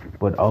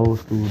 But old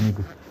school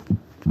niggas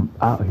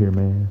out here,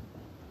 man.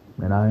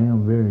 And I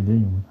am very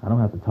genuine. I don't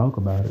have to talk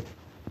about it.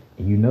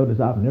 And you notice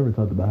I've never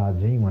talked about how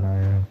genuine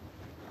I am.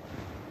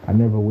 I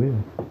never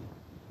will.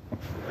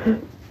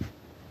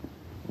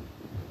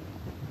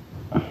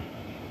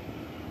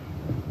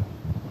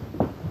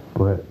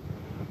 But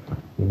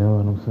you know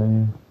what I'm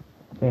saying?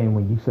 And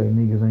when you say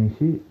niggas ain't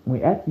shit,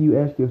 after you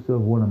ask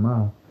yourself, what am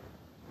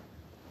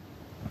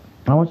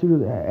I want you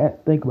to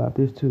think about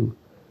this too.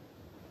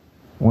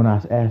 When I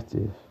ask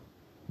this,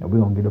 and we're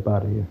gonna get up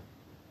out of here.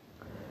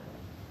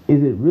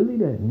 Is it really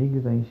that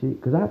niggas ain't shit?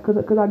 Cause I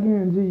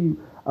guarantee you,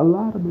 a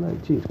lot of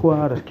black chicks,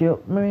 quiet as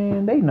kept,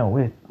 man, they know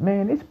it.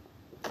 There's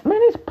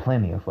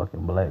plenty of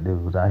fucking black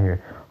dudes out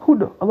here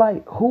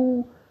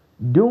who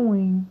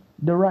doing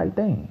the right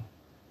thing.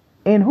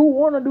 And who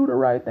want to do the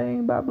right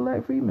thing by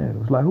black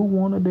females? Like, who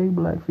want to date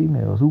black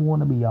females? Who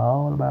want to be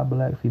all about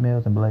black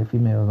females and black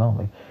females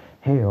only?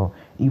 Hell,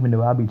 even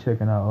though I be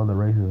checking out other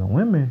races and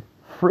women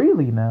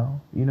freely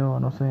now, you know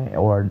what I'm saying?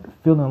 Or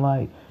feeling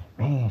like,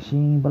 man, she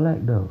ain't black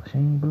though. She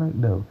ain't black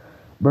though.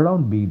 But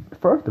don't be,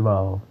 first of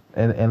all,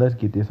 and let's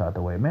get this out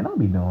the way, man, don't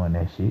be doing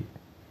that shit.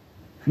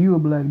 If you a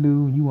black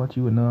dude, you want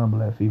you a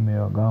non-black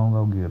female,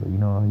 go get her. You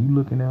know, you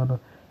looking at her,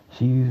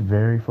 she's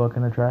very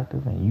fucking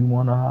attractive, and you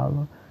want to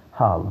holler.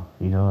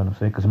 You know what I'm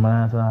saying? Because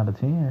 9 times out of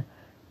 10,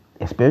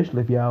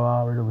 especially if y'all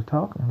already was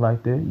talking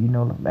like that, you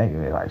know,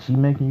 like she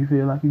making you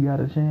feel like you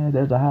got a chance,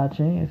 there's a high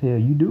chance. Hell,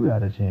 you do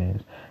got a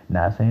chance.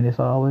 Not saying it's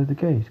always the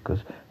case, because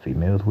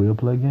females will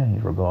play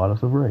games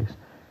regardless of race.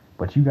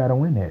 But you got to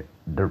win that.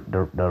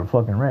 The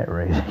fucking rat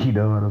race. You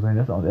know what I'm saying?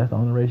 That's the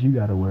only race you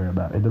got to worry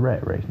about. Is the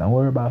rat race. Don't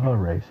worry about her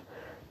race.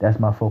 That's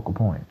my focal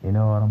point. You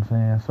know what I'm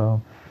saying?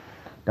 So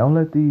don't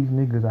let these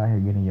niggas out here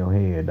get in your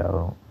head,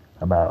 dog.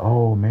 About,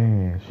 oh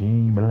man, she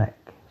ain't black.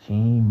 She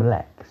ain't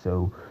black.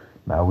 So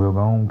now we're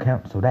going to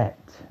cancel that.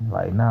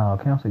 Like, nah,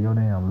 cancel your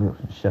damn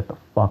lips and shut the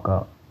fuck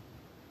up.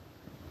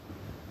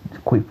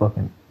 Just quit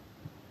fucking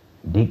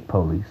dick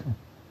policing.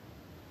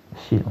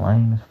 Shit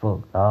lame as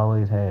fuck.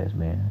 Always has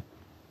been.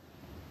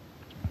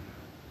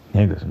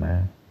 Niggas,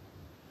 man.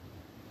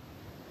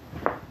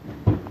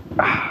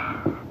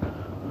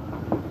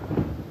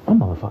 I'm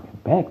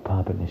motherfucking back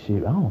popping and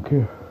shit. I don't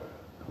care.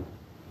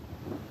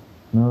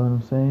 You know what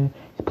I'm saying?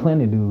 There's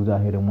plenty of dudes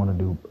out here that want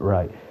to do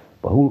right.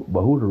 But who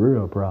the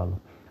real problem?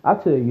 I'll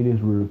tell you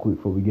this real quick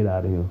before we get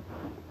out of here.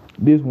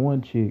 This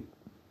one chick,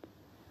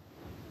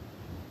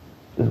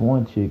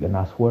 and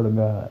I swear to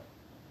God,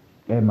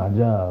 at my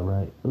job,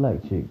 right?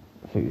 Black chick.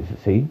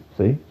 See?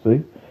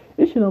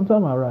 This shit I'm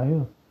talking about right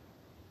here.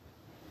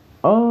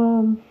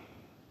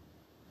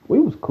 We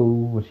was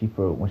cool when she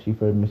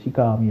first she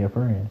called me a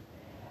friend.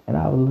 And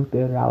I looked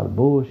at her, I was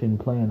bullshitting,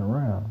 playing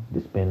around.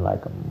 This been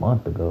like a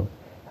month ago.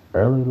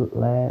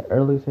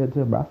 Early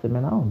September. I said,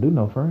 man, I don't do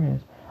no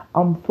friends.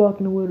 I'm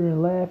fucking with her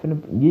and laughing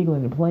and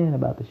giggling and playing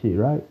about the shit,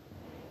 right?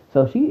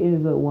 So she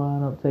ends up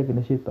winding up taking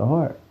the shit to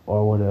heart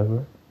or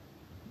whatever.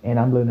 And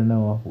I'm letting her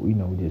know, we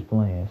just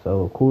playing.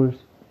 So, of course,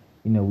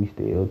 we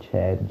still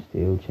chatting.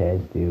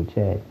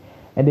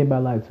 And then by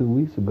like 2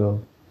 weeks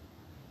ago,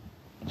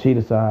 she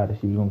decided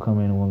she was going to come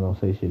in and wasn't going to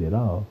say shit at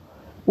all.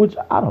 Which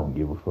I don't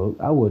give a fuck.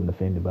 I wasn't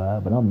offended by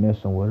it, but I'm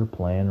messing with her,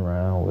 playing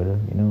around with her,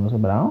 you know what I'm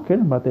saying? But I don't care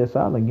about that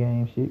silent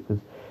game shit,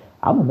 because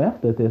I'm a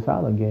master at that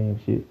silent game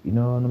shit, you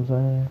know what I'm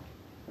saying?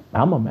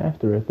 I'm a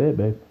master at that,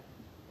 baby.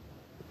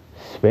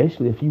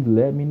 Especially if you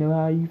let me know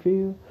how you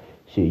feel.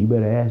 Shit, you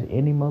better ask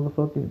any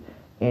motherfucker.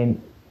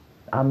 And,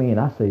 I mean,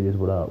 I say this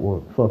without,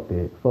 well, fuck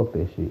that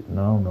shit. And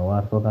I don't know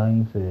why the fuck I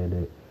ain't said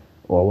that,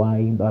 or why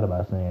I even thought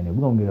about saying it. We're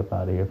going to get up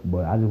out of here,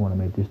 but I just want to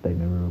make this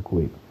statement real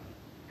quick.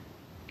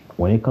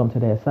 When it comes to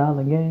that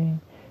silent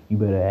game, you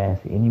better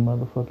ask any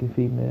motherfucking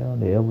female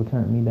that ever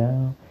turned me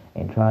down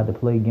and tried to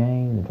play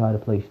games and tried to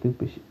play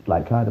stupid shit,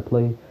 like tried to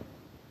play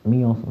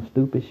me on some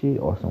stupid shit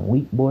or some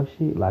weak boy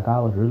shit, like I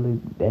was really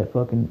that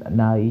fucking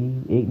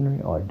naive,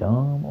 ignorant, or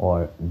dumb,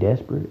 or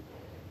desperate.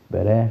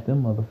 Better ask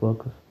them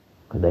motherfuckers,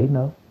 because they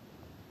know.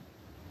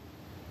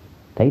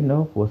 They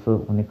know what's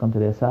up when it comes to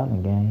that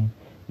silent game.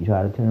 You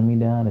try to turn me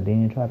down and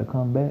then try to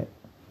come back.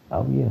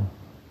 Oh yeah.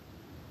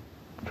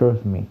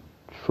 Trust me.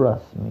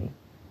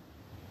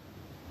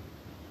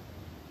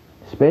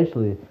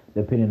 Especially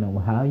depending on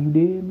how you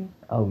did me.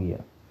 Oh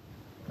yeah.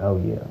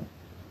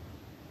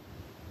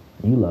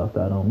 You lost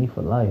out on me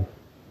for life.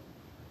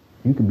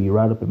 You could be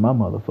right up in my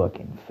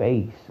motherfucking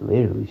face,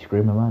 literally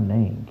screaming my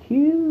name.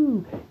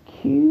 Q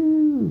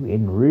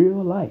in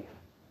real life.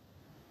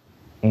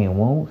 And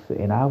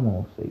I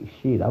won't say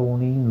shit. I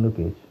won't even look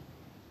at you.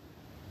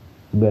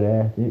 You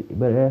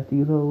better ask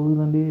these hoes who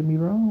done did me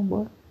wrong,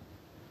 boy.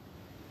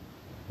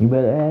 You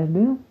better ask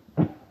them.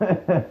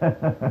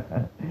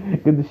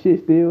 Because the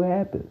shit still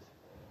happens.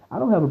 I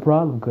don't have a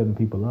problem cutting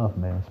people off,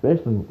 man.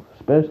 Especially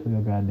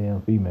a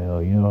goddamn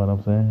female, you know what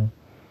I'm saying?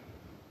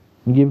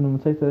 I'm giving them a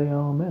taste of their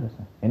own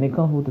medicine. And it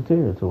comes with the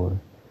territory.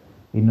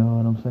 You know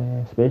what I'm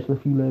saying? Especially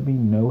if you let me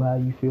know how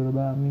you feel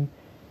about me.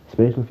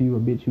 Especially if you a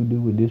bitch who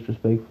do it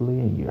disrespectfully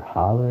and you're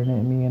hollering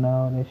at me and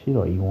all that shit.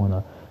 Or you want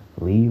to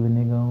leave a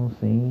nigga on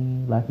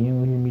scene, like you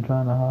don't hear me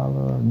trying to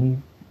holler, or me,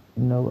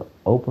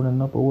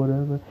 opening up or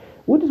whatever.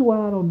 Which is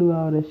why I don't do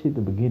all that shit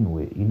to begin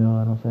with. You know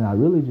what I'm saying? I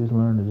really just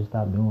learned to just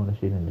stop doing the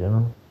shit in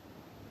general.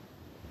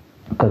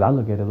 Cause I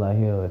look at it like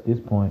hell. At this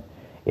point,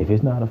 if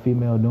it's not a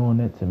female doing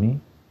that to me,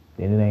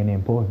 then it ain't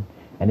important.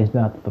 And it's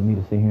not for me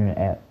to sit here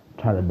and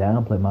try to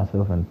downplay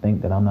myself and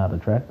think that I'm not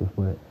attractive.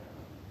 But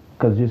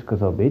cause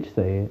a bitch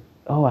said,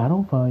 "Oh, I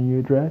don't find you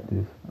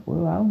attractive."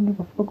 Well, I don't give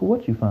a fuck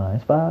what you find.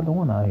 It's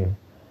 5-1 out here.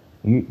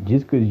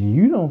 Just because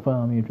you don't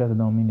find me attractive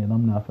don't mean that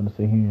I'm not gonna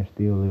sit here and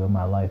still live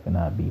my life and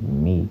not be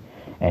me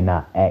and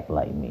not act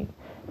like me.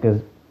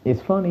 Because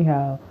it's funny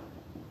how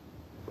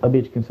a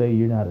bitch can say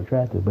you're not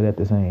attractive, but at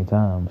the same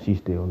time, she's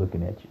still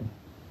looking at you.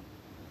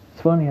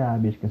 It's funny how a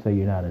bitch can say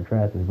you're not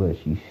attractive, but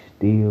she's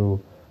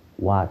still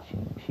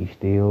watching. She's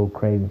still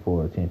craving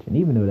for attention,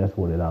 even though that's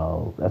what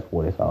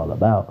it's all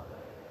about.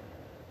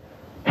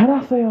 And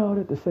I say all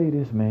that to say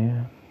this,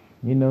 man.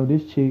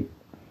 This chick,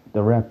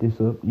 to wrap this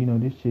up,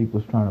 this chick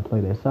was trying to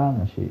play that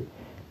silent shit.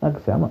 Like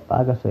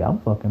I say, I'm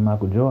fucking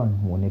Michael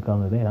Jordan when it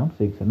comes to that. I'm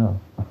 6-0.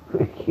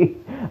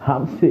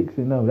 I'm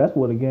 6-0. That's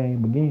where the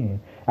game began.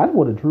 That's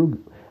where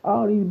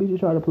all these bitches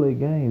try to play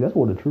games. That's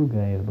where the true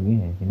games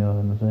begin. You know what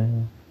I'm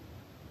saying?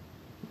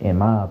 In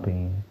my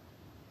opinion.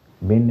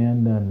 Been there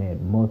and done that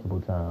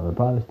multiple times. I'm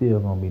probably still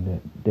gonna be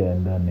there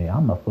and done that.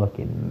 I'm a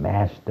fucking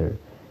master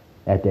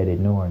at that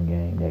ignoring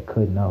game, that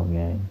cutting off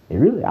game.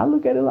 I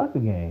look at it like a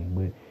game,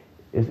 but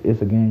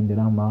it's a game that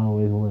I'm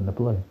always willing to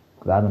play.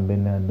 Cause I done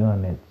been there and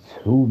done that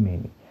too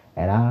many.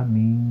 And I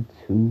mean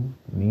too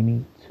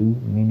many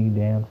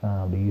damn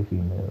times to you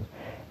females.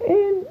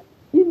 And,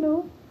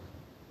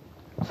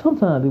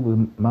 sometimes it was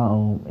my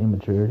own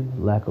immaturity,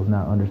 lack of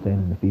not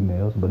understanding the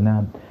females. But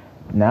now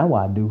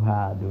I do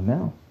how I do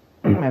now.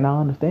 And I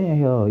understand,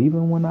 hell,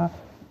 even when I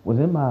was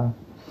in my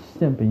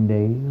simping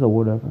days or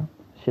whatever,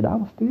 shit, I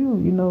was still,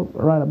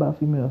 right about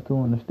females to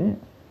an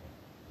extent.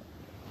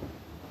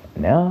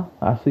 Now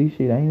I see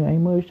shit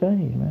ain't much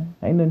changed, man.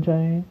 Ain't nothing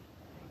changed.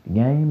 The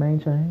game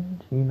ain't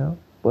changed,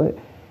 But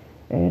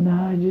and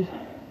I just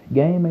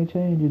game may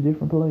change with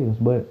different players,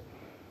 but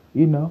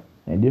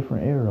in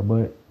different era,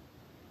 but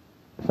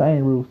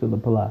same rules still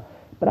apply.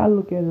 But I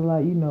look at it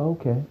like,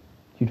 okay,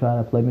 she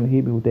trying to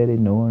hit me with that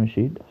ignoring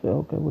shit. I said,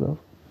 okay, whatever.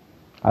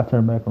 I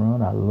turn back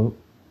around, I look,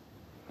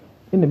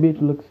 and the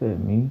bitch looks at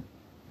me,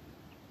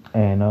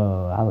 and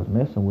I was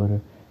messing with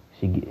her.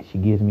 She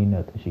gives me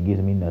nothing. She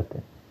gives me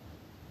nothing.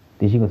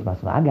 Then she goes to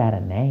myself, I got a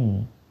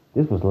name.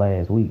 This was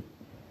last week.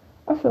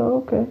 I said,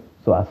 okay.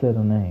 So I said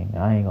her name.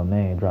 I ain't gonna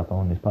name drop her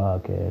on this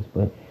podcast,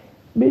 but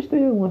bitch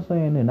still wasn't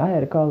saying nothing. I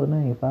had to call her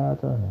name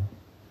 5 times.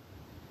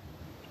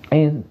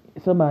 And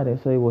somebody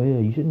say, well,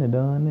 hell, you shouldn't have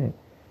done that.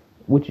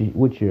 Which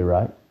you're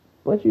right.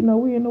 But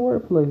we in the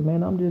workplace,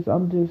 man. I'm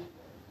just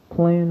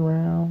playing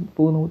around,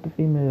 fooling with the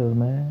females,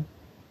 man.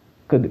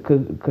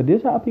 Cause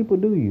this how people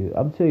do you.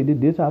 I'm telling you,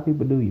 this how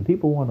people do you.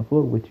 People want to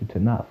fuck with you to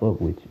not fuck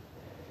with you.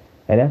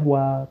 And that's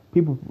why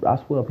I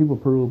swear, people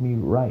prove me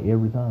right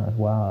every time. That's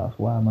why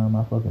I mind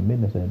my fucking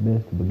business at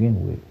best to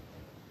begin with.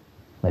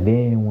 But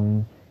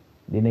then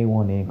they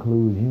want to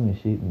include you and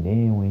shit, and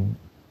then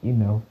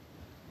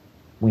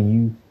when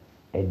you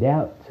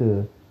adapt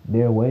to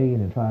their ways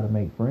and try to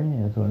make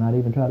friends, or not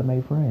even try to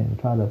make friends,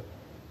 try to,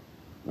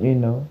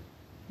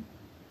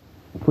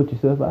 put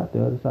yourself out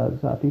there.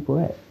 That's how people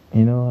act.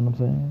 You know what I'm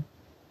saying?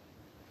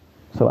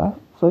 So I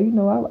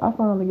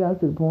finally got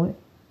to the point.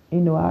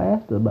 I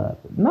asked her about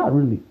it. Not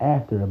really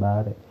asked her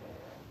about it,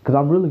 cause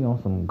I'm really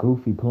on some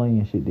goofy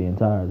playing shit the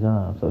entire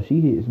time. So she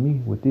hits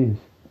me with this.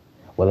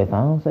 Well, if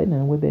I don't say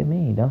nothing, what that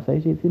mean? Don't say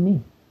shit to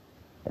me.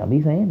 Don't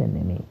be saying nothing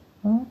to me.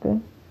 Okay.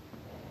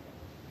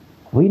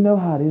 We know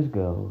how this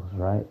goes,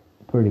 right?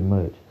 Pretty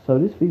much. So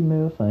this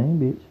female, same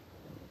bitch.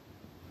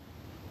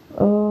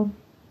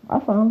 I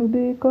finally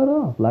did cut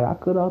off. Like, I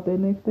cut off that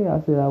next day. I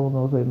said I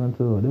wasn't gonna say nothing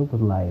to her. It was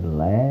like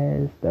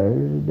last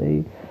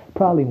Thursday,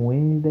 probably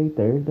Wednesday,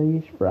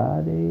 Thursday-ish,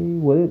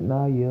 Friday.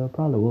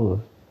 Probably was.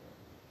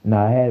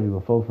 Nah, it had to be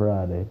before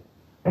Friday.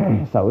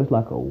 So it's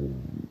like a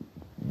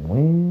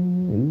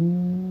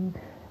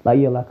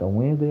like a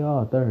Wednesday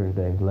or a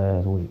Thursday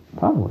last week.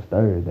 Probably was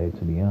Thursday,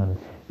 to be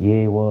honest. Yeah,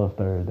 it was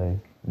Thursday.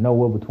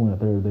 Nowhere between a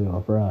Thursday or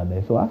a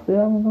Friday. So I said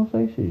I wasn't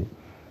gonna say shit.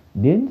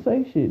 Didn't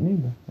say shit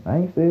neither. I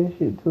ain't said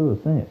shit to her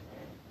since.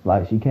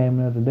 Like, she came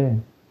the other day.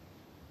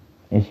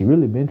 And she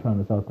really been trying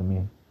to talk to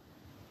me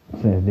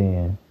since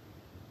then.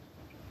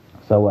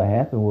 So what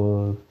happened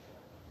was,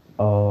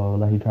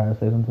 like, she tried to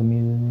say something to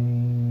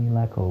me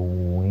like a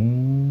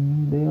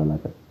Wednesday or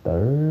like a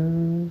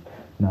Thursday.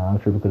 Nah, I'm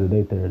tripping because the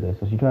day Thursday.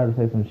 So she tried to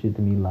say some shit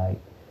to me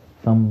like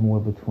somewhere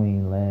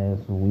between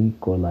last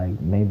week or like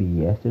maybe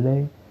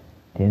yesterday.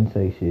 Didn't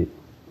say shit.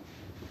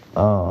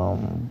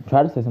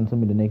 Tried to say something to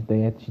me the next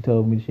day after she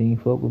told me she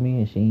ain't fuck with me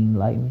and she ain't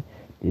like me.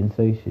 Didn't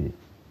say shit.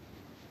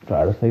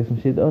 Tried to say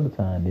some shit the other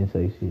time. Didn't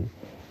say shit.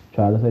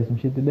 Tried to say some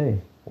shit today.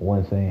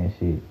 Wasn't saying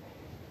shit.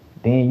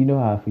 Then you know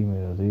how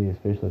females is,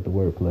 especially at the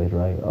workplace,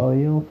 right? Oh,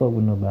 you don't fuck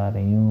with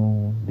nobody. You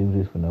don't do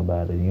this with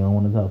nobody. You don't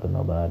want to talk to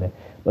nobody.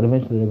 But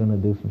eventually they're gonna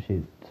do some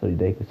shit so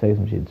they can say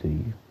some shit to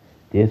you.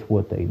 That's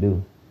what they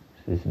do.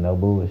 It's no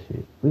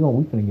bullshit. We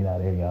finna get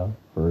out of here, y'all.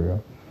 For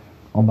real.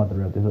 I'm about to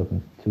wrap this up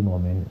in 2 more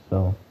minutes.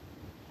 So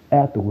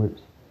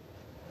afterwards,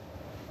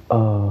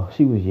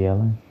 she was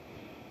yelling.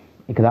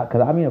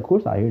 Cause I mean, of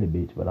course I hear the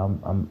bitch, but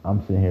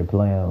I'm sitting here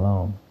playing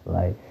along,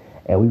 like,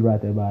 and we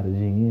right there by the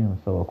GM,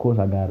 so of course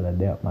I gotta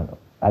adapt.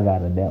 I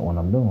gotta adapt what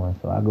I'm doing.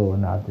 So I go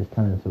and I just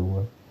turn to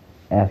her,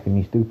 asking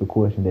me stupid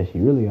questions that she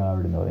really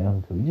already know the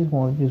answer to. You just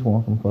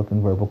want some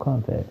fucking verbal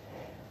contact.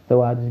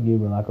 So I just give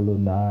her like a little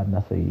nod and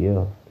I say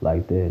yeah,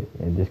 like that,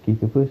 and just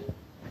keep it pushing.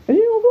 Cause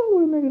you don't fuck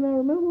with a nigga now,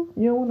 remember?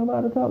 You don't want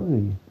nobody to talk to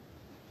you.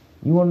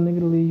 You want a nigga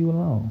to leave you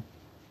alone.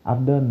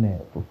 I've done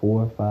that for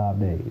 4 or 5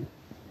 days,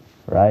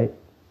 right?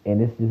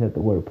 And it's just at the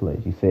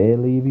workplace. You said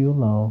leave you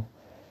alone.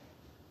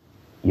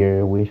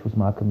 Your wish was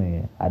my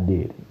command. I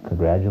did it.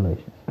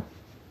 Congratulations.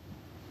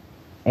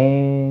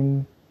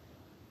 And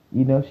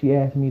she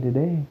asked me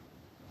today.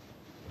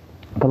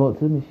 Come up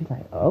to me. She's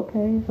like,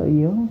 okay, so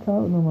you don't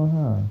talk no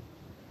more,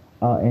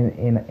 huh?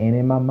 And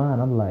in my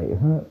mind, I'm like,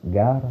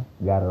 got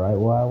her right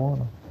where I want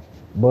her.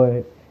 But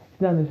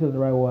it's not necessarily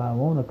right where I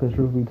want her, because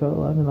truth be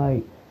told, I mean,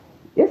 like,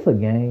 it's a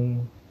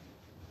game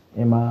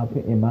in my eyes,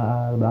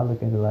 but I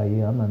look at it like,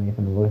 yeah, I'm not even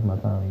gonna waste my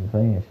time even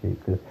saying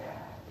shit, cause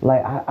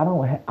like I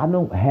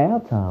don't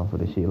have time for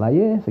this shit. Like,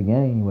 yeah, it's a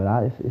game, but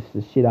it's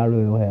the shit I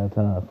really don't have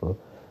time for.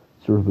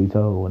 Truth be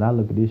told, when I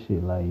look at this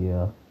shit, like,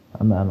 yeah, I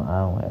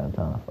don't have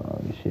time for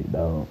all this shit,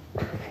 dog.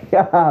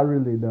 I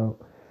really don't.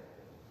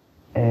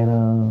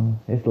 And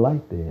it's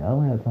like that. I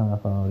don't have time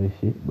for all this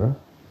shit, bro.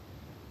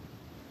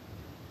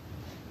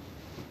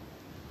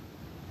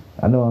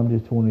 I know I'm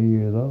just 20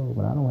 years old,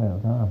 but I don't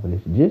have time for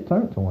this shit. Just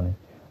turned 20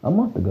 a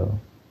month ago.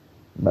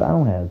 But I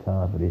don't have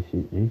time for this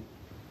shit, G.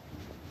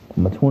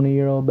 I'm a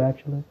 20-year-old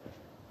bachelor,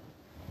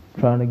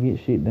 trying to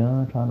get shit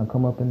done, trying to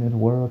come up in this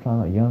world,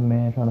 a young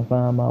man trying to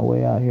find my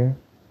way out here,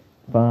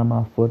 find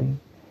my footing.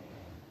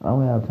 I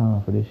don't have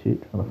time for this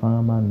shit, trying to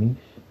find my niche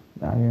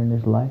out here in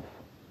this life.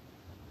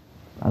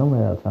 I don't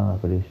have time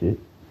for this shit.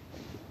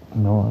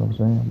 You know what I'm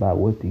saying? About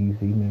what these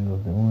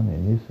females doing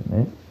and this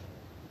and that.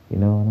 You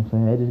know what I'm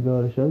saying? That just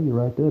go to show you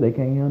right there. They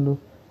can't handle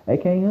a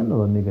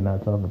nigga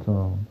not talking to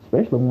them.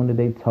 Especially when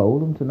they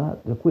told them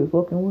to quit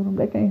fucking with them.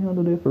 They can't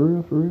handle that for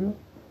real, for real.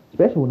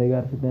 Especially when they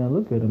gotta sit down and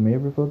look at them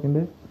every fucking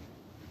day.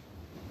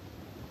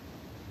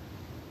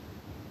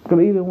 Cause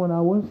even when I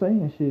wasn't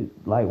saying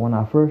shit, like when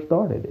I first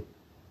started it,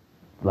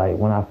 like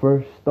when I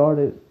first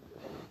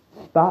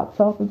stopped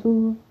talking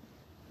to her,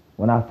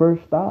 when I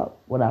first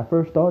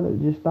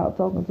started, just stopped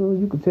talking to her,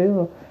 you could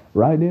tell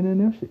right then and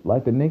there, shit.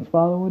 Like the next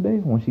following day,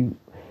 when she,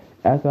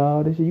 after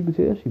all this shit, you could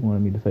tell she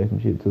wanted me to say some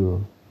shit to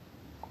her.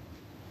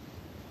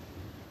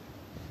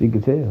 You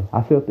could tell.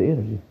 I felt the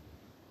energy.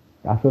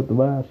 I felt the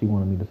vibe. She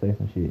wanted me to say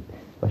some shit.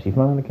 But she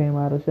finally came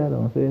out of the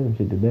shadow and said some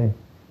shit today.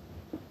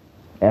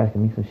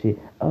 Asking me some shit.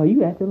 Oh,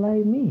 you acting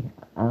like me.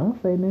 I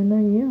don't say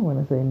nothing. You don't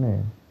want to say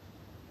nothing.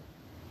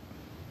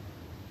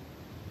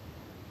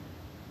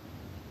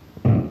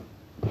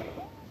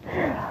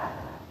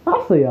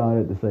 I say all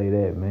that to say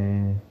that,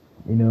 man.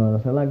 You know what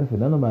I'm saying? Like I said,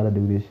 don't nobody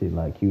do this shit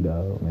like you,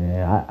 dog,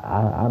 man.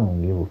 I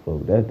don't give a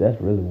fuck.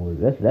 That's really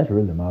that's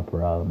really my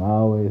problem. I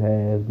always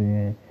has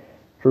been.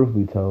 Truth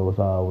be told, it's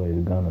always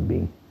gonna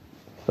be.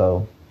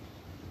 So,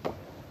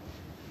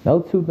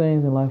 no two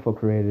things in life are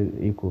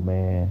created equal,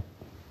 man.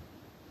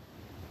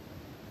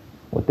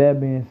 With that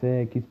being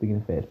said, Keep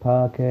Speaking Fast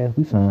podcast.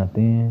 We signed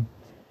in.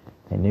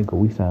 And nigga,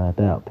 we signed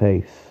out.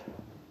 Peace.